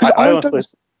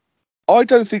 Because I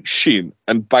don't think Shin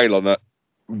and Balon are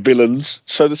villains,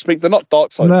 so to speak. They're not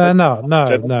dark side. No.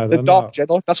 They're dark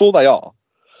Jedi. That's all they are.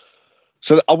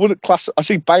 So I wouldn't class. I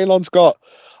see Balon's got.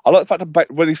 I like the fact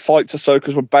that when he fights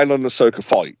Ahsoka, when Balon and Ahsoka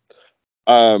fight,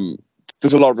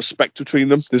 there's a lot of respect between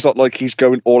them. There's not like he's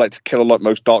going all out to kill like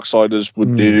most Darksiders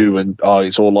would do, and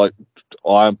it's all like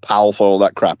I am powerful, all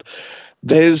that crap.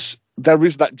 There is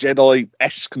that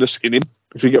Jedi-esqueness in him.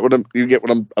 If you get what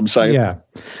I'm saying. Yeah,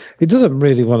 he doesn't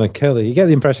really want to kill her. You get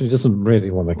the impression he doesn't really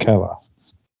want to kill her.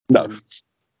 No,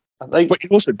 but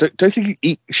also don't think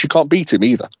she can't beat him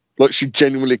either. Like she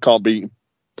genuinely can't beat him.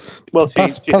 Well, she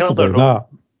held her own.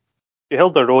 She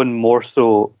held her own more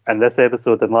so in this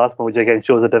episode than last one, which again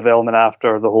shows a development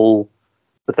after the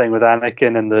thing with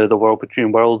Anakin and the world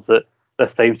between worlds. That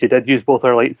this time she did use both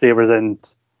her lightsabers and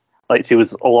like she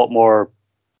was a lot more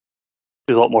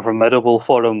formidable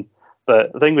for him.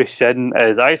 But the thing with Shin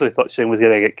is, I actually thought Shin was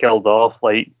going to get killed off.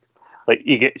 Like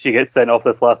she gets sent off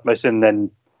this last mission,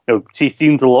 and she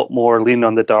seems a lot more leaning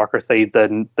on the darker side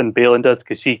than Baylan does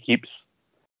because she keeps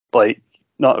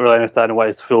not really understanding what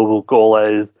his full goal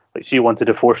is. Like, she wanted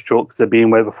to force choke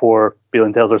Sabine way before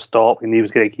Balin tells her stop, and he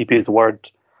was going to keep his word.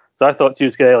 So I thought she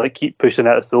was going to like keep pushing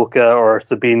at Ahsoka or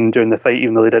Sabine during the fight,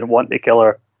 even though they didn't want to kill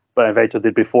her. But eventually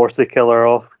they'd be forced to kill her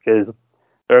off because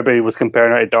everybody was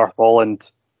comparing her to Darth Maul,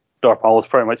 and Darth Maul was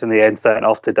pretty much in the end sent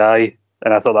off to die.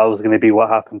 And I thought that was going to be what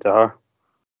happened to her.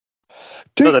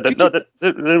 They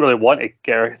didn't really want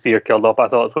to see her killed off. I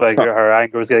thought it's when her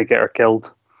anger was going to get her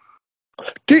killed.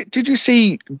 Did you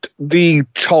see the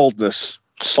childness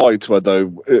side to her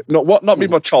though? Not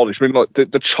mean by childish, I mean like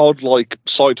the childlike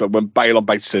side to her when Balon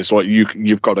basically says, "Like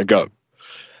you've got to go,"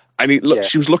 and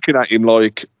she was looking at him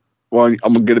like, "Well,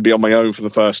 I'm going to be on my own for the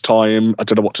first time. I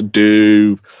don't know what to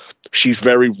do." She's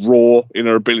very raw in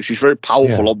her ability. She's very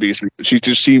powerful, obviously, but she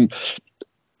just seemed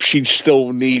she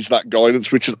still needs that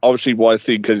guidance, which is obviously why I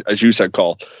think, as you said,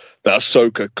 Carl, that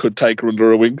Ahsoka could take her under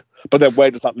her wing. But then where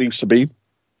does that leave Sabine?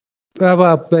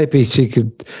 Well, maybe she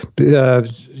could, Ezra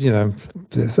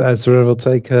will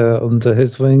take her under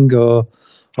his wing or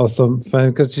something,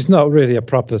 because she's not really a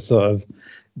proper sort of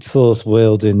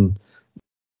force-wielding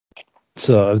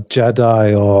sort of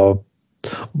Jedi or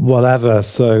whatever.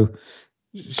 So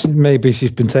maybe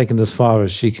she's been taken as far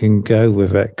as she can go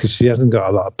with it, because she hasn't got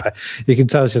a lot of you can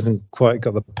tell she hasn't quite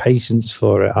got the patience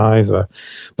for it either.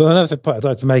 But another point I'd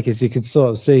like to make is you can sort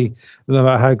of see, no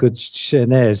matter how good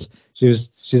Shin is,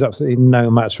 she's absolutely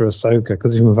no match for Ahsoka,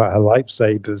 because even without her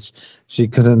lightsabers, she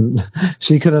couldn't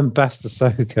best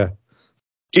Ahsoka.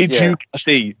 Did you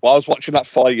see? Well, I was watching that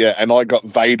fight, and I got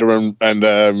Vader and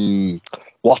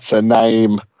what's her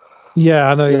name?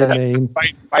 Yeah, I know what you mean.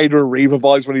 Vader and Reva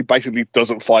vibes when he basically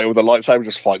doesn't fight with a lightsaber,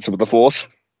 just fights him with the Force.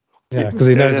 Yeah, because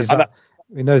he knows he's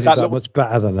that much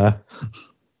better than her.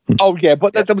 Oh yeah,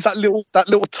 but there was that little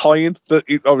tie-in that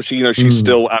obviously she's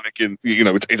still Anakin.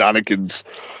 It's Anakin's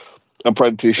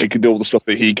apprentice. She can do all the stuff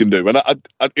that he can do, and I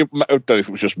don't know if it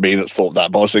was just me that thought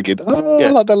that, but I was thinking, I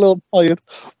like that little tie-in.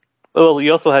 Well,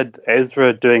 you also had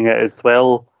Ezra doing it as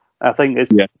well. I think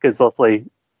it's because obviously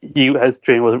his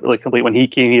training wasn't really complete when he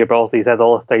came here, but also he's had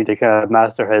all this time to kind of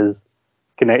master his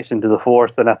connection to the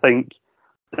Force. And I think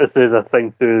this is a thing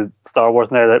through Star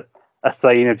Wars now, that a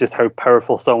sign of just how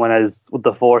powerful someone is with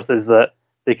the Force is that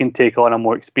they can take on a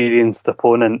more experienced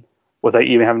opponent without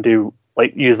even having to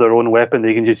like use their own weapon.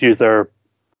 They can just use their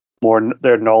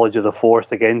knowledge of the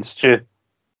Force against you.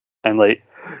 And like,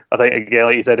 I think again,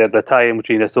 like you said, at the time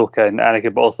between Ahsoka and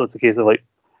Anakin, but also it's a case of like,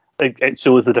 it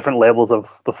shows the different levels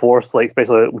of the Force, like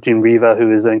especially between Reva,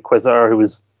 who is an Inquisitor, who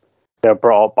was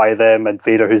brought up by them, and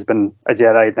Vader, who's been a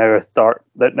Jedi, now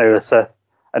a Sith,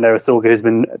 and now Ahsoka, who's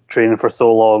been training for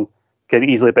so long, can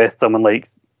easily best someone like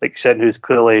Shin, who's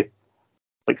clearly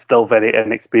like still very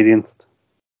inexperienced.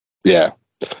 Yeah,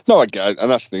 no, I get it,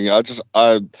 and that's the thing.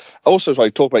 I also, as I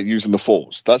talk about using the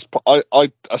Force, that's I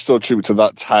still attribute to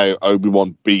that's how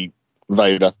Obi-Wan beat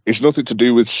Vader. It's nothing to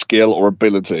do with skill or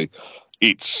ability.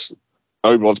 It's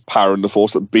Obi-Wan's power and the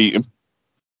Force that beat him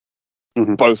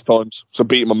both times. So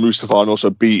beat him on Mustafar and also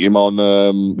beat him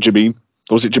on Jabin.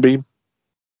 Or was it Jabin?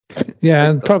 Yeah,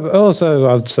 and probably also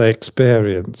I'd say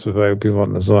experience with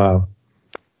Obi-Wan as well.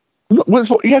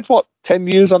 He had 10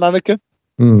 years on Anakin,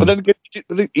 but then again,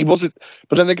 he wasn't.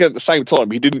 But then again, at the same time,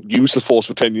 he didn't use the Force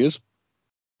for 10 years.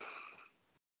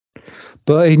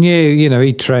 But he knew,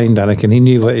 he trained Anakin. He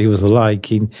knew what he was like.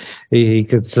 He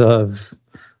could sort of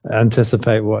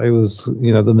anticipate what it was,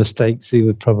 the mistakes he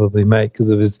would probably make because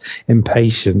of his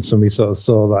impatience, and we sort of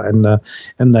saw that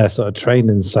in their sort of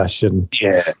training session.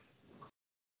 Yeah.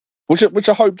 Which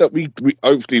I hope that we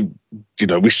hopefully,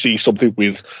 we see something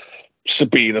with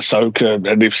Sabine,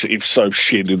 Ahsoka, and if so,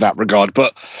 Shin in that regard.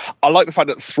 But I like the fact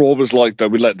that Thrawn was like, no,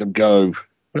 we let them go.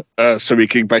 So he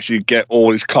can basically get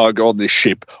all his cargo on this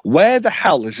ship. Where the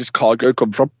hell has this cargo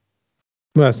come from?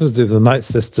 Well, it's not to do with the Night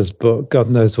Sisters, but God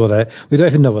knows we don't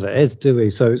even know what it is, do we?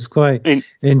 So it's quite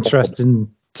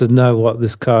interesting to know what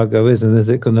this cargo is, and is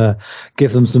it going to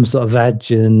give them some sort of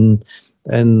edge in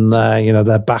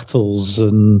their battles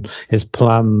and his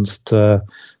plans to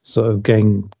sort of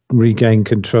regain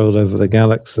control over the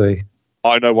galaxy?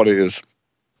 I know what it is.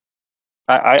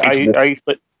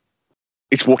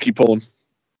 It's Wookiee porn.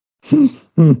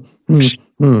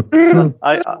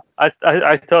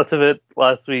 I talked of it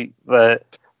last week that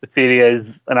the theory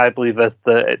is, and I believe this,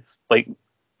 that it's like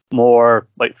more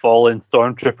like fallen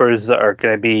stormtroopers that are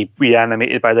going to be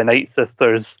reanimated by the Night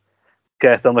Sisters,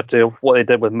 kind of similar to what they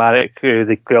did with Marek, who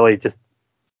they clearly just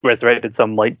resurrected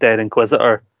some like dead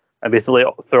Inquisitor, and basically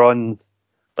Thrawn's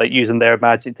like using their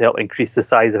magic to help increase the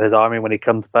size of his army when he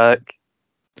comes back.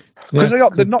 Because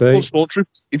they're not all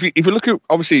stormtroopers. If you look at,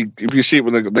 obviously, if you see it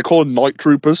when they call them night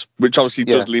troopers, which obviously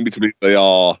does lead me to believe they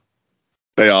are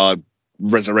they are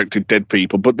resurrected dead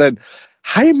people. But then,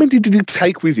 how many did he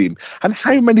take with him, and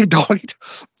how many died?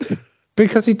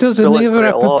 Because he does in the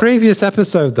other previous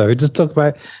episode, though, he just talk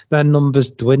about their numbers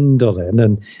dwindling,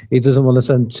 and he doesn't want to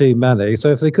send too many.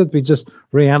 So if they could be just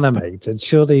reanimated,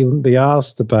 surely he wouldn't be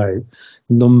asked about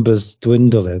numbers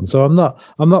dwindling. So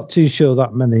I'm not too sure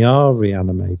that many are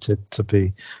reanimated, to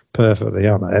be perfectly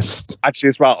honest. Actually,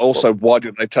 as well. Also, why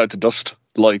didn't they turn to dust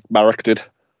like Marek did?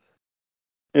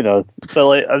 You know, but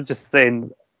like I'm just saying.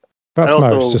 Perhaps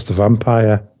Marek's just a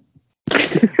vampire.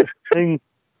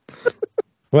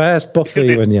 Where's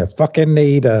Buffy when you fucking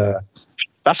need her?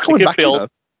 That's coming back, you know.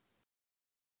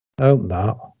 Hope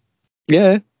not.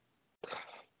 Yeah.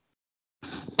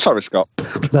 Sorry, Scott.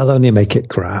 They'll only make it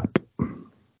crap.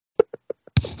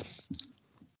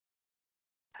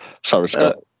 Sorry,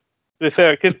 Scott. To be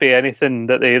fair, it could be anything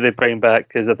that they bring back,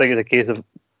 because I think it's a case of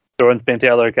Thrawn's been to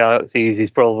other galaxies. He's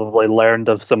probably learned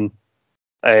of some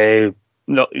got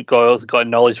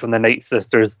knowledge from the Night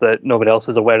Sisters that nobody else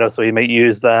is aware of, so he might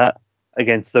use that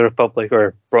against the Republic,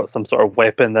 or brought some sort of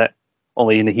weapon that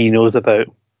only he knows about.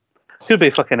 Could be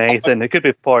fucking anything. It could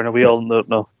be porn. We all don't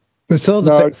know. It's all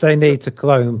the bits they need to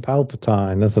clone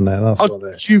Palpatine, isn't it? That's what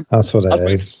it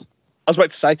is. I was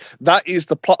about to say, that is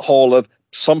the plot hole of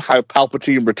somehow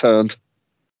Palpatine returned.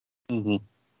 Mm-hmm.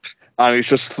 And it's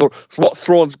just what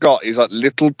Thrawn's got is that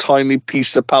little tiny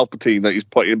piece of Palpatine that he's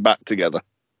putting back together.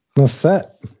 That's it.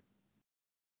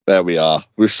 There we are.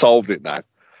 We've solved it now.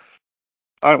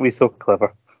 Aren't we so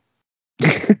clever?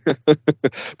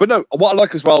 But no, what I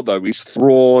like as well, though, is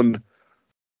Thrawn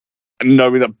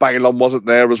knowing that Balon wasn't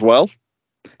there as well.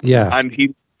 Yeah. And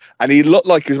he looked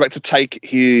like he was about to take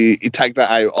that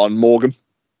out on Morgan,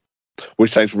 which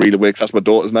sounds really weird because that's my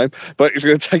daughter's name. But he's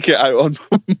going to take it out on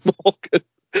Morgan.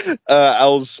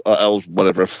 Els,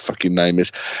 whatever her fucking name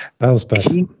is.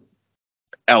 Elspeth.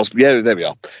 Yeah, there we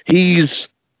are. He's,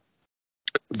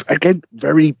 again,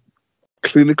 very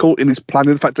clinical in his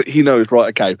planning. The fact that he knows, right,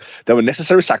 okay, there were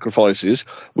necessary sacrifices.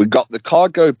 We got the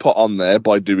cargo put on there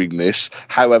by doing this.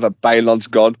 However, Balon's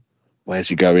gone. Where's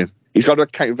he going? He's got to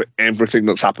account for everything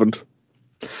that's happened.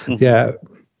 Yeah,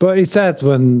 but he said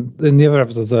when in the other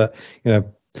episode that, you know,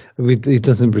 he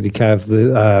doesn't really care if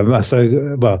Sabine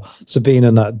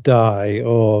and that die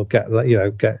or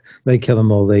they kill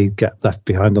them or they get left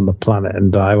behind on the planet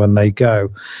and die when they go.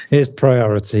 His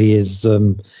priority is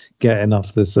getting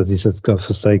off this, as he says,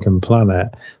 godforsaken planet.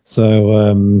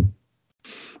 So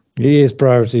his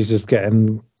priority is just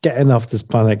getting off this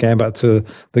planet, getting back to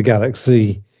the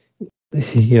galaxy.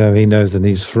 He knows and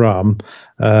he's from,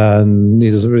 and he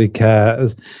doesn't really care.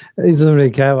 He doesn't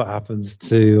really care what happens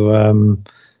to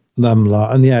them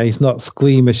lot. And yeah, he's not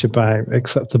squeamish about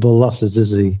acceptable losses,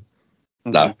 is he?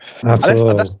 No. That's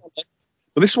all. But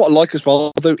this is what I like as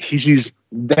well, though.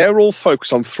 They're all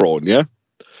focused on Thrawn, yeah?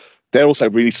 They're also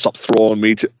really stop Thrawn.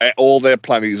 All their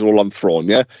planning is all on Thrawn,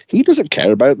 yeah? He doesn't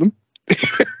care about them.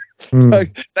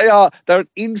 They're an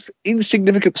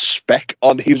insignificant speck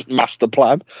on his master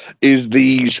plan. Is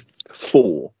these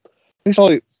four? He's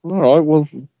like, all right, well,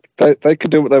 they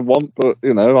can do what they want, but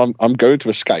I'm going to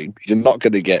escape. You're not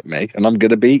going to get me, and I'm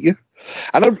going to beat you.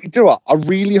 And you know what? I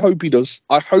really hope he does.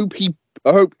 I hope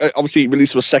obviously he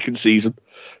releases a second season,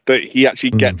 that he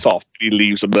actually gets off. He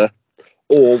leaves them there,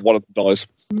 or one of them dies.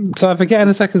 So if we're getting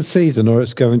a second season, or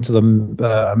it's going to the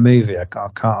movie, I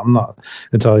can't. I'm not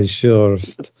entirely sure.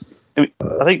 I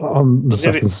think on the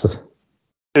second,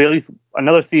 at least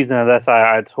another season of this,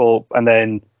 I'd hope, and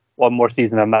then one more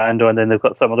season of Mando, and then they've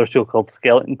got some other show called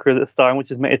Skeleton Crew that's starring,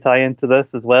 which is meant to tie into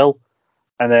this as well.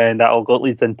 And then that all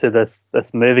leads into this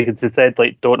movie. Because it said,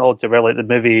 like, don't hold your breath, like the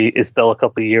movie is still a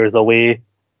couple of years away,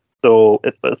 so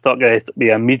it's not going to be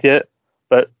immediate.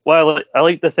 But while I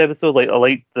like this episode, like I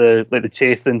like the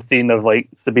chasing scene of like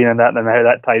Sabine and that, and how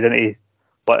that tied into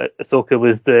what Ahsoka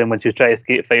was doing when she was trying to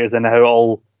escape fighters, and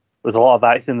how there's a lot of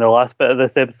action in the last bit of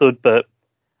this episode. But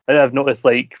I've noticed,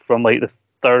 like, from like the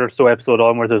third or so episode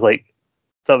onwards, there's like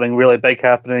something really big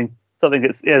happening. Something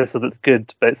that's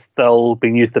good, but it's still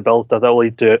being used to build stuff that will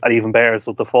lead to an even better.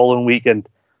 So the following week, and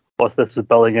what's this was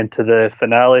building into the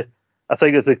finale. I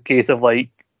think it's a case of like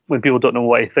when people don't know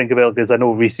what to think about it, because I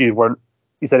know Rhys, you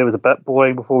said it was a bit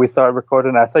boring before we started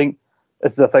recording. I think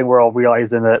this is a thing we're all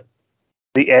realizing that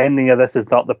the ending of this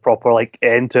is not the proper like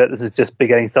end to it. This is just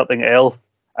beginning something else,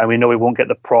 and we know we won't get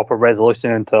the proper resolution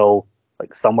until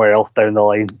like somewhere else down the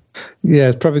line. Yeah,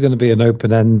 it's probably going to be an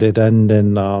open-ended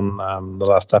ending on the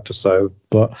last episode,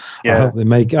 but yeah. I hope they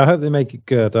make it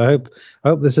good. I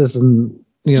hope this isn't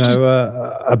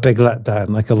a big letdown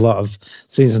like a lot of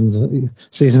season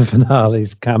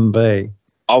finales can be.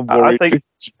 I'm worried.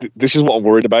 This is what I'm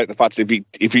worried about. The fact that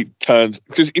if he turns,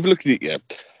 because if you look at it, yeah,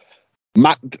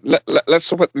 let's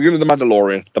talk about the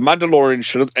Mandalorian. The Mandalorian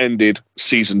should have ended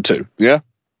season 2. Yeah,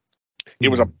 it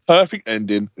was a perfect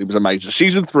ending. It was amazing.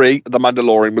 Season 3, The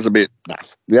Mandalorian was a bit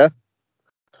naff. Yeah,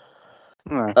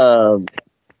 it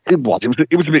was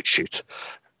a bit shit.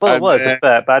 Well, it was a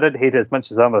bit, but I didn't hate it as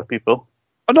much as other people.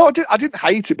 Oh, no, I didn't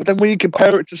hate it, but then when you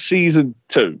compare it to season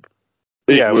 2,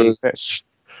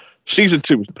 season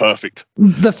 2 was perfect.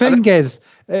 The thing is,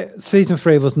 season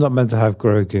 3 was not meant to have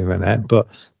Grogu in it, but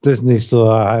Disney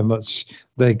saw how much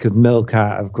they could milk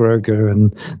out of Grogu,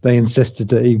 and they insisted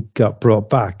that he got brought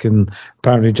back. And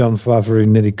apparently, Jon Favreau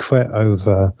nearly quit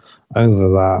over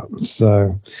that.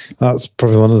 So that's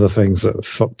probably one of the things that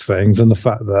fucked things, and the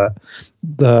fact that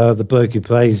the bloke who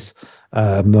plays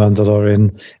the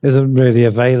Mandalorian isn't really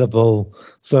available,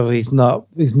 so he's not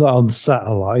on set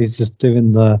a lot. He's just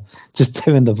doing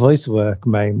the voice work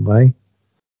mainly.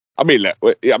 I mean, let's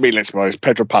be honest.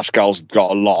 Pedro Pascal's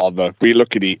got a lot of the. We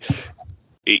look at it.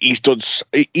 He's done.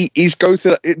 He's going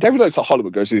through. David Lynch at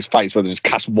Hollywood goes to his face where they just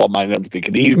cast one man and everything,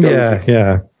 and he's going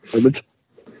through.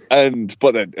 And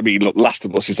but then I mean, look, Last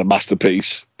of Us is a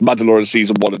masterpiece. Mandalorian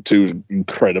season 1 and 2 is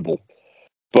incredible,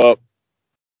 but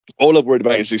all I'm worried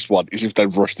about is this one. Is if they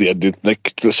rush the ending. They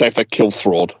say if they kill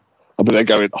Thrawn. I mean, they're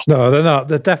going. Oh, no, they're not.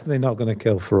 They're definitely not going to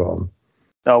kill Thrawn.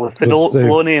 No, with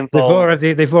Filoni involved.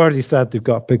 They've already said they've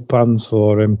got big plans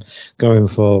for him going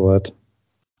forward.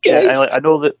 Yeah, I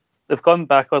know that they've gone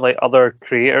back on like other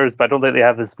creators, but I don't think they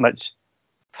have as much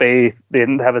faith. They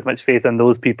didn't have as much faith in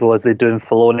those people as they do in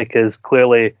Filoni, because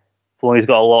clearly Filoni's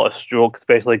got a lot of stroke,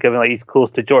 especially given like he's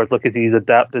close to George Lucas. He's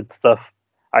adapted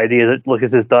ideas that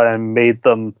Lucas has done and made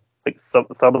them like some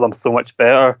of them so much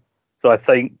better. So I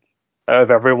think out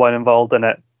of everyone involved in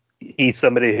it, he's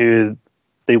somebody who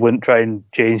they wouldn't try and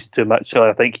change too much. So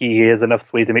I think he has enough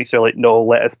sway to make sure, like, no,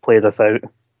 let us play this out.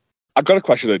 I've got a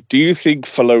question though. Do you think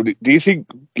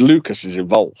Lucas is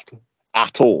involved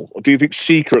at all? Or do you think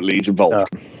secretly he's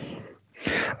involved?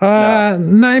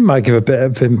 No, he might give a bit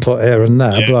of input here and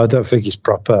there, but I don't think he's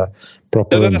proper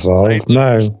involved.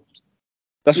 No.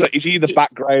 That's right. Is he in the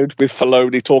background with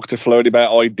Filoni, talking to Filoni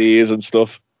about ideas and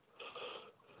stuff?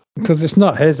 Because it's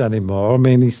not his anymore. I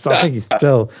mean, I think he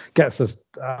still gets a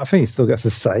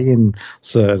say in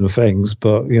certain things,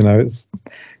 but you know, it's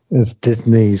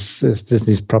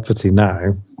Disney's property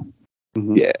now.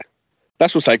 Mm-hmm. Yeah,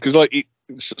 that's what I'm saying. Because like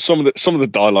some of the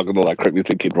dialogue and all that, correct me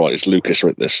thinking, right? Is Lucas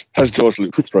wrote this? Has George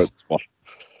Lucas wrote this one?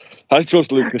 Has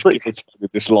George Lucas given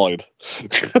this line?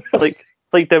 Like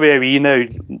WWE now,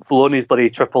 Filoni's bloody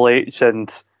Triple H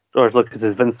and George Lucas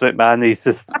is Vince McMahon. He's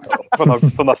just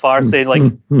from afar saying, like,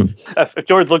 if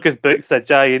George Lucas books a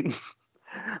giant,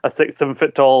 a 6-7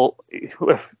 foot tall,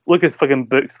 if Lucas fucking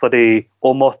books for the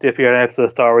almost to appear in an episode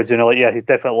of Star Wars, you know, like, yeah, he's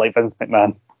definitely like Vince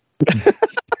McMahon.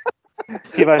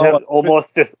 He might have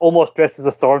almost dressed as a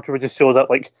stormtrooper, just shows up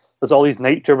like there's all these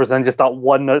night troopers and just that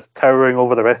one that's towering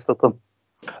over the rest of them.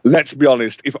 Let's be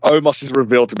honest. If Omos is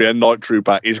revealed to be a night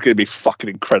trooper, he's going to be fucking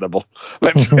incredible.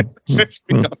 Let's be honest.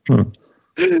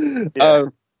 Yeah.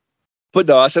 But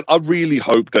no, I said I really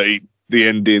hope that the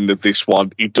ending of this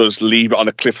one, he does leave it on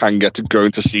a cliffhanger to go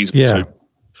into season 2.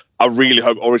 I really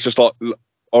hope, or it's just like,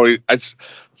 I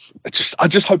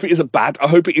just hope it isn't bad. I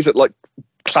hope it isn't like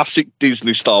classic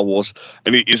Disney Star Wars,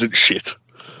 and it isn't shit.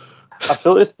 I've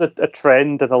noticed a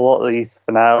trend in a lot of these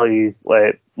finales,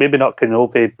 like maybe not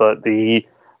Kenobi, but the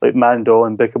like Mando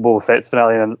and Book of Boba Fett's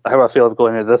finale, and how I feel of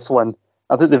going into this one.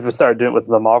 I think they've started doing it with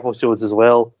the Marvel shows as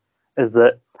well. Is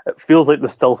that it feels like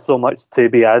there's still so much to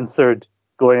be answered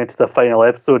going into the final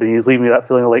episode, and he's leaving me that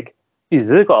feeling like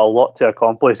he's really got a lot to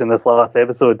accomplish in this last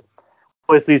episode.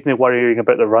 Always leaves me worrying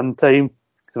about the runtime,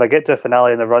 because if I get to a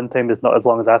finale and the runtime is not as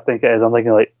long as I think it is, I'm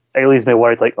thinking like it leaves me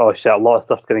worried like, oh shit, a lot of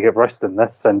stuff's going to get rushed in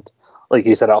this, and like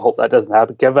you said, I hope that doesn't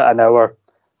happen. Give it an hour,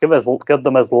 give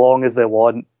them as long as they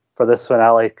want for this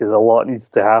finale, because a lot needs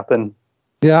to happen.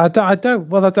 Yeah, I don't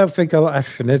think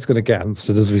everything is going to get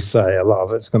answered, as we say. A lot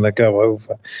of it's going to go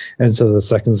over into the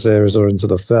second series or into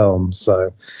the film.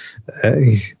 So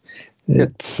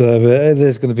it's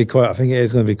there's going to be quite. I think it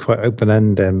is going to be quite open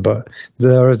ending, but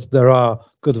there are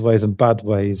good ways and bad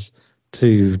ways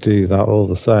to do that all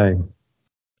the same.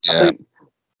 Yeah.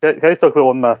 Can I talk about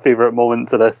one of my favourite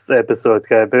moments of this episode?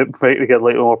 Make me get a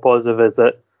little more positive. Is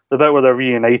that the bit where they're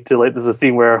reunited? Like, there's a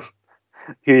scene where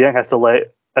Hugh Yang has to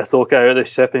let Ahsoka out of the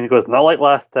ship, and he goes, "Not like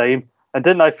last time." And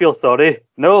didn't I feel sorry?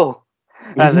 No.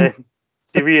 And then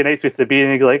she reunites with Sabine,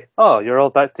 and he's like, "Oh, you're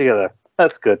all back together.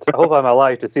 That's good. I hope I'm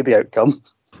alive to see the outcome."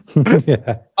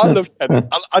 Yeah, I love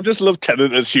Tennant. I just love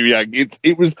Tennant as Hugh Yang.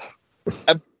 It was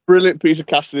a brilliant piece of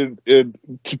casting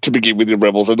to begin with in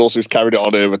Rebels, and also he's carried it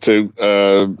on over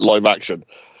to live action.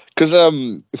 Because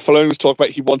Filoni was talking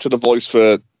about he wanted a voice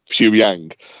for Hugh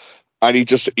Yang, and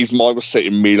his mind was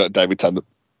setting me like David Tennant,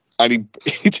 and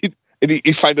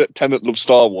he found that Tennant loved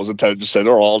Star Wars, and Tennant just said,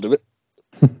 "All right, I'll do it."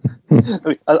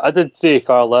 I did say,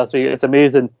 Carl, last week, it's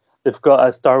amazing they've got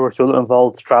a Star Wars show that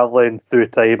involves traveling through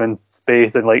time and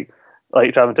space and like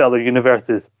traveling to other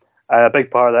universes. And a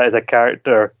big part of that is a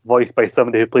character voiced by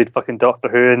somebody who played fucking Doctor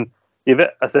Who. And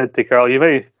I said to Carl, you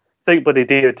might think bloody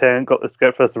David Tennant got the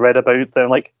script for us, read about it, and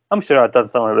like, I'm sure I've done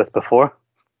something like this before.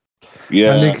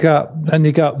 Yeah. And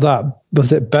you got that,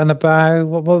 was it Benabau?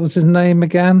 What was his name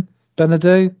again?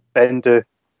 Benadu?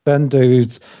 Bendu,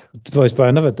 who's voiced by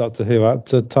another Doctor Who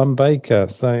actor, Tom Baker.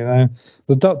 So,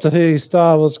 the Doctor Who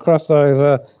Star Wars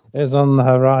crossover is on the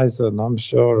horizon. I'm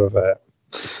sure of it.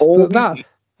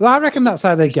 I reckon that's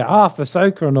how they get off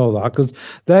Ahsoka and all that, because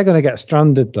they're going to get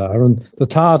stranded there, and the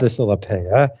TARDIS will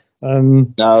appear,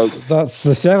 and that's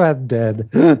the show ended.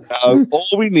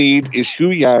 All we need is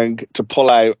Hugh Yang to pull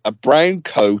out a brown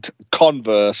coat,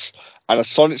 Converse, and a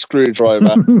sonic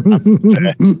screwdriver.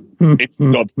 It's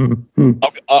done.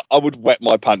 I would wet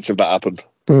my pants if that happened.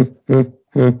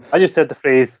 I just said the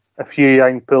phrase, a few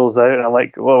Yang pulls out, and I'm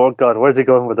like, oh God, where's he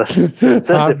going with this?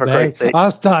 For Christ's sake. I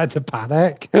started to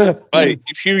panic. Hey,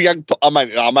 if Hugh Yang, I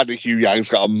imagine Hugh Yang's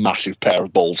got a massive pair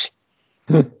of balls.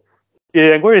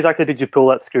 Yeah, where exactly did you pull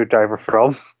that screwdriver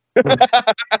from?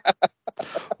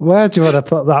 Where do you want to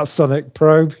put that sonic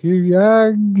probe, Hugh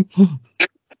Yang?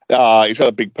 He's got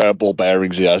a big pair of ball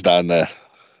bearings he has down there.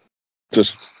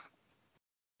 Just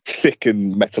thick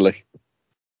and metally.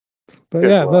 But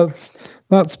yeah,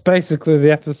 that's basically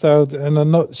the episode in a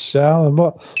nutshell. And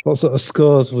what sort of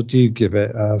scores would you give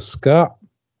it, Scott?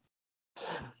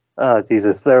 Oh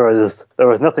Jesus, there was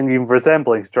nothing even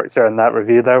resembling structure in that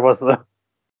review. There was there.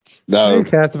 No. Who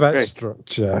cares about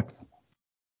structure?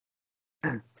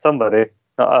 Somebody,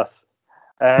 not us.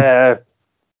 I'd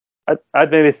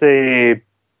maybe say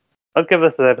I'd give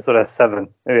this episode a 7,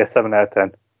 maybe a 7 out of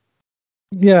 10.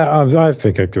 Yeah, I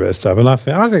think I'd give it a 7. I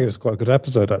think it was quite a good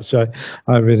episode, actually.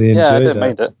 I really enjoyed it. Yeah, I didn't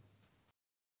mind it.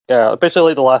 Yeah,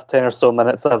 especially like the last 10 or so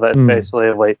minutes of it, especially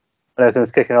like when everything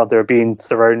was kicking off, they were being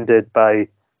surrounded by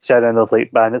Shannon and those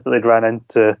like bandits that they'd ran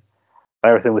into, and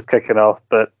everything was kicking off.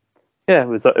 But yeah, it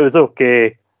was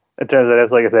okay in terms of it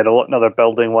was, like I said, another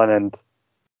building one, and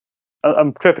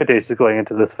I'm trepidation going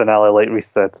into this finale, like Rhys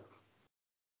said.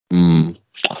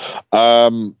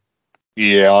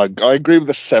 Yeah, I agree with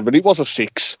the 7. It was a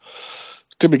 6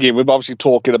 to begin with. Obviously,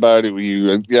 talking about it with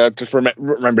you, and just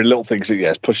remembering little things that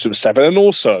it's pushed to a 7. And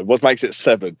also, what makes it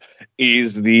 7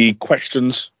 is the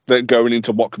questions that are going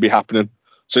into what could be happening.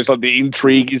 So it's like the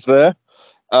intrigue is there.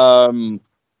 But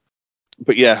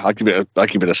yeah, I give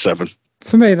it a 7.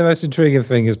 For me, the most intriguing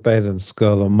thing is Baden's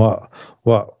skull and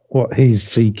what he's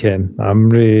seeking. I'm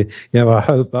really, I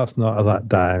hope that's not a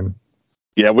letdown.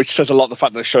 Yeah, which says a lot. The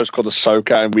fact that the show's called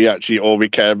Ahsoka, and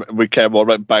we care more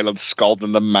about Baylor's skull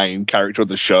than the main character of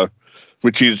the show,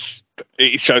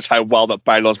 it shows how well that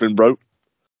Baylor's been wrote.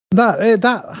 That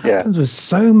happens with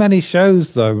so many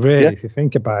shows, though. Really, if you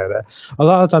think about it, a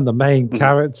lot of the time the main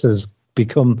characters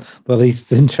become the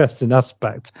least interesting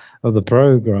aspect of the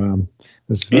program.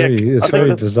 It's very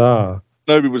bizarre.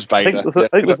 Kenobi was Vader.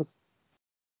 Kenobi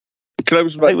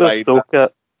was Vader.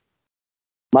 Ahsoka.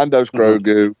 Mando's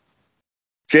Grogu.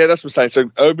 Yeah, that's what I'm saying. So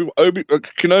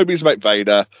Kenobi's about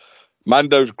Vader,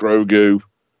 Mando's Grogu,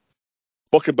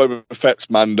 Book of Boba Fett's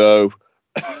Mando,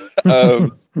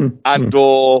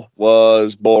 Andor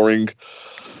was boring,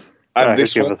 and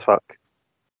this one, fuck.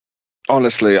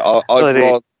 Honestly,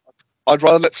 I'd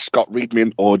rather let Scott read me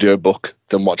an audiobook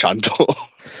than watch Andor.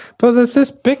 But there's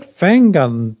this big thing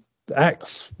on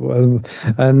X, and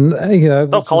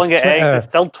stop calling it X. It's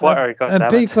still Twitter.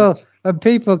 And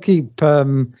people keep,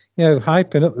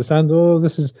 hyping up this Andor.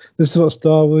 This is what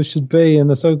Star Wars should be, and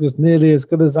Ahsoka's nearly as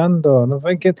good as Andor. And I'm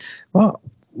thinking, what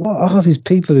are these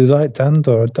people who like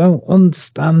Andor? I don't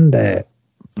understand it.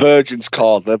 Virgins,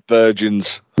 Carl. They're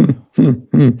virgins.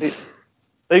 The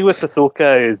thing with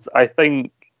Ahsoka is, I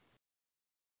think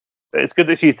it's good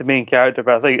that she's the main character,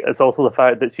 but I think it's also the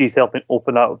fact that she's helping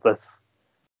open up this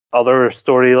other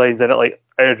storylines in it, like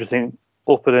interesting.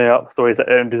 Opening up stories that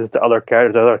introduces to other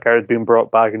characters being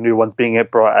brought back and new ones being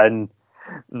brought in,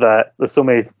 that there's so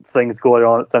many things going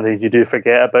on that sometimes you do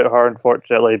forget about her,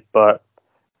 unfortunately. But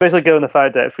especially given the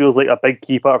fact that it feels like a big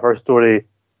key part of her story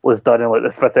was done in like the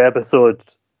 5th episode,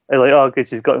 and like, oh good,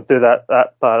 she's gotten through that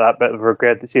bit of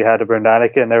regret that she had around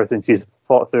Anakin and everything, she's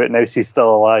fought through it, now she's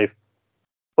still alive.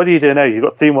 What do you do now? You've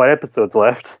got 3 more episodes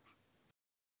left.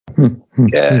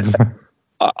 Yeah.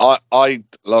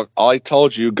 I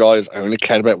told you guys I only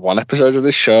cared about one episode of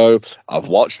this show. I've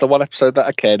watched the one episode that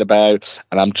I cared about,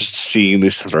 and I'm just seeing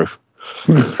this through.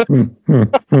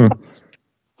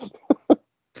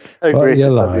 How What you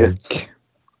gracious of you. like?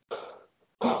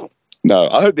 No,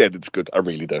 I hope the ending's good. I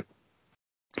really do.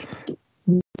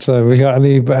 So we got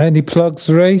any plugs,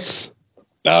 Rhys?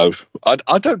 No,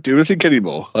 I don't do anything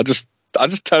anymore. I just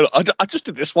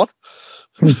did this one.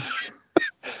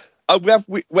 I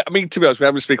mean, to be honest, we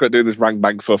haven't spoken about doing this rank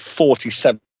bank for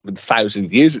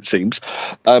 47,000 years, it seems.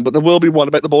 But there will be one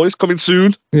about the boys coming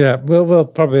soon. Yeah, we'll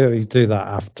probably do that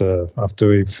after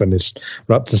we've finished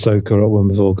wrapped Ahsoka up when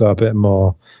we've all got a bit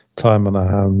more time on our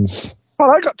hands.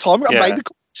 Well, I got time. I got maybe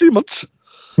 2 months.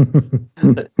 I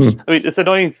mean, it's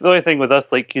annoying. The only thing with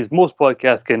us, like, is most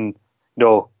podcasts can,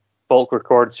 bulk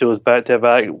record shows back to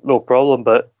back, no problem.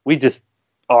 But we just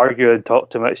argue and talk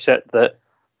too much shit that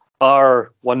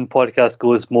our one podcast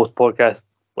goes most podcasts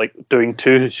like doing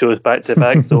 2 shows back to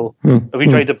back. So if we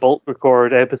try to bulk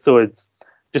record episodes,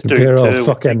 just doing 2 all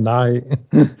fucking night.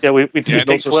 Yeah, we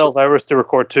take 12 hours to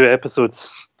record 2 episodes.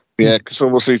 Yeah, because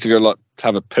someone will need to go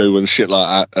have a poo and shit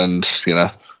like that, and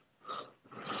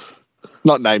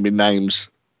not naming names.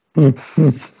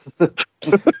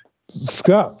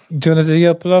 Scott, do you want to do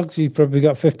your plugs? You've probably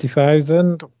got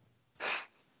 50,000.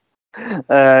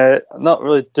 Not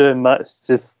really doing much.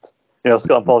 Just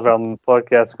Scott and Paul's Realm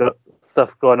podcast. We've got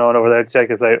stuff going on over there. Check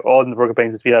us out on the Broken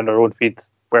Pines feed and our own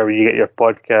feeds wherever you get your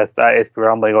podcast at SP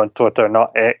Rambling on Twitter,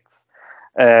 not X.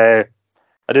 I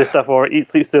do stuff over Eat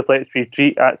Sleep Suplex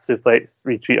Retreat at Suplex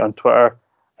Retreat on Twitter.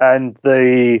 And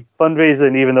the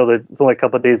fundraising, even though there's only a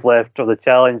couple of days left of the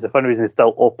challenge, the fundraising is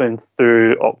still open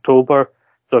through October.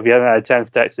 So if you haven't had a chance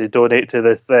to actually donate to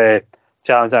this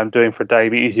challenge I'm doing for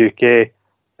Diabetes UK,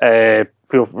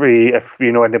 feel free, if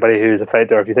you know anybody who's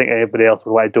affected, or if you think anybody else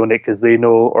would want to donate because they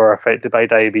know or are affected by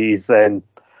diabetes, then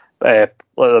let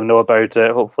them know about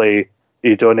it. Hopefully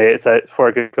you donate. It's for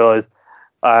a good cause.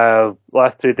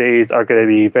 Last 2 days are going to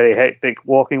be very hectic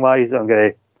walking wise.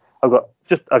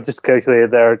 I've just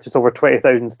calculated there just over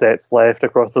 20,000 steps left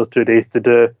across those 2 days to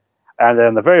do, and then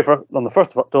on the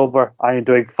 1st of October I am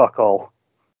doing fuck all.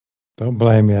 Don't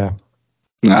blame you.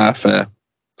 Nah, fair.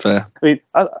 I mean,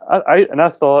 I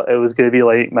thought it was going to be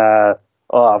like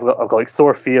I've got like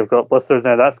sore feet, I've got blisters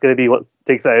now. That's going to be what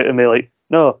takes it out of me. Like,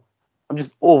 no, I'm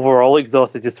just overall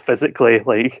exhausted, just physically.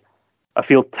 Like, I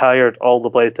feel tired all the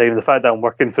bloody time. The fact that I'm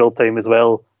working full time as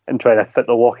well and trying to fit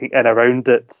the walking in around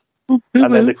it,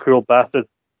 and then the cruel bastards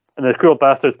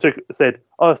said,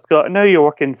 "Oh, Scott, now you're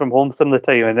working from home some of the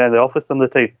time and then the office some of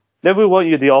the time. Never want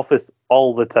you in the office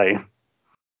all the time."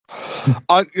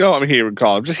 I'm hearing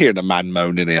Carl. I'm just hearing a man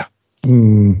moaning here.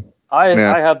 I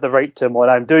have the right to moan.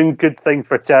 I'm doing good things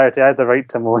for charity. I have the right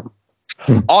to moan.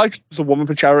 I was a woman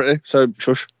for charity, so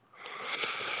shush.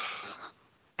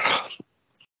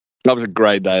 That was a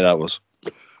great day. That was.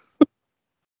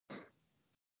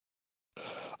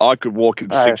 I could walk in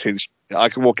 6-inch. I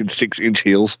could walk in 6-inch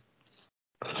heels.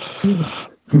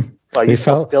 Well, you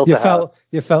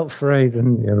felt free,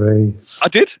 didn't you, Rhys? I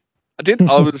did.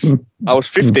 I was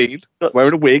 15,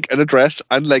 wearing a wig and a dress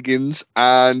and leggings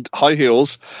and high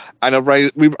heels, and I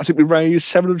think we raised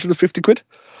 750 quid.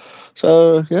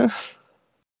 So yeah,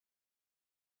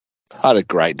 I had a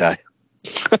great day.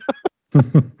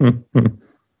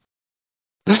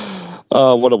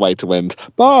 Oh, what a way to end!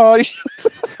 Bye.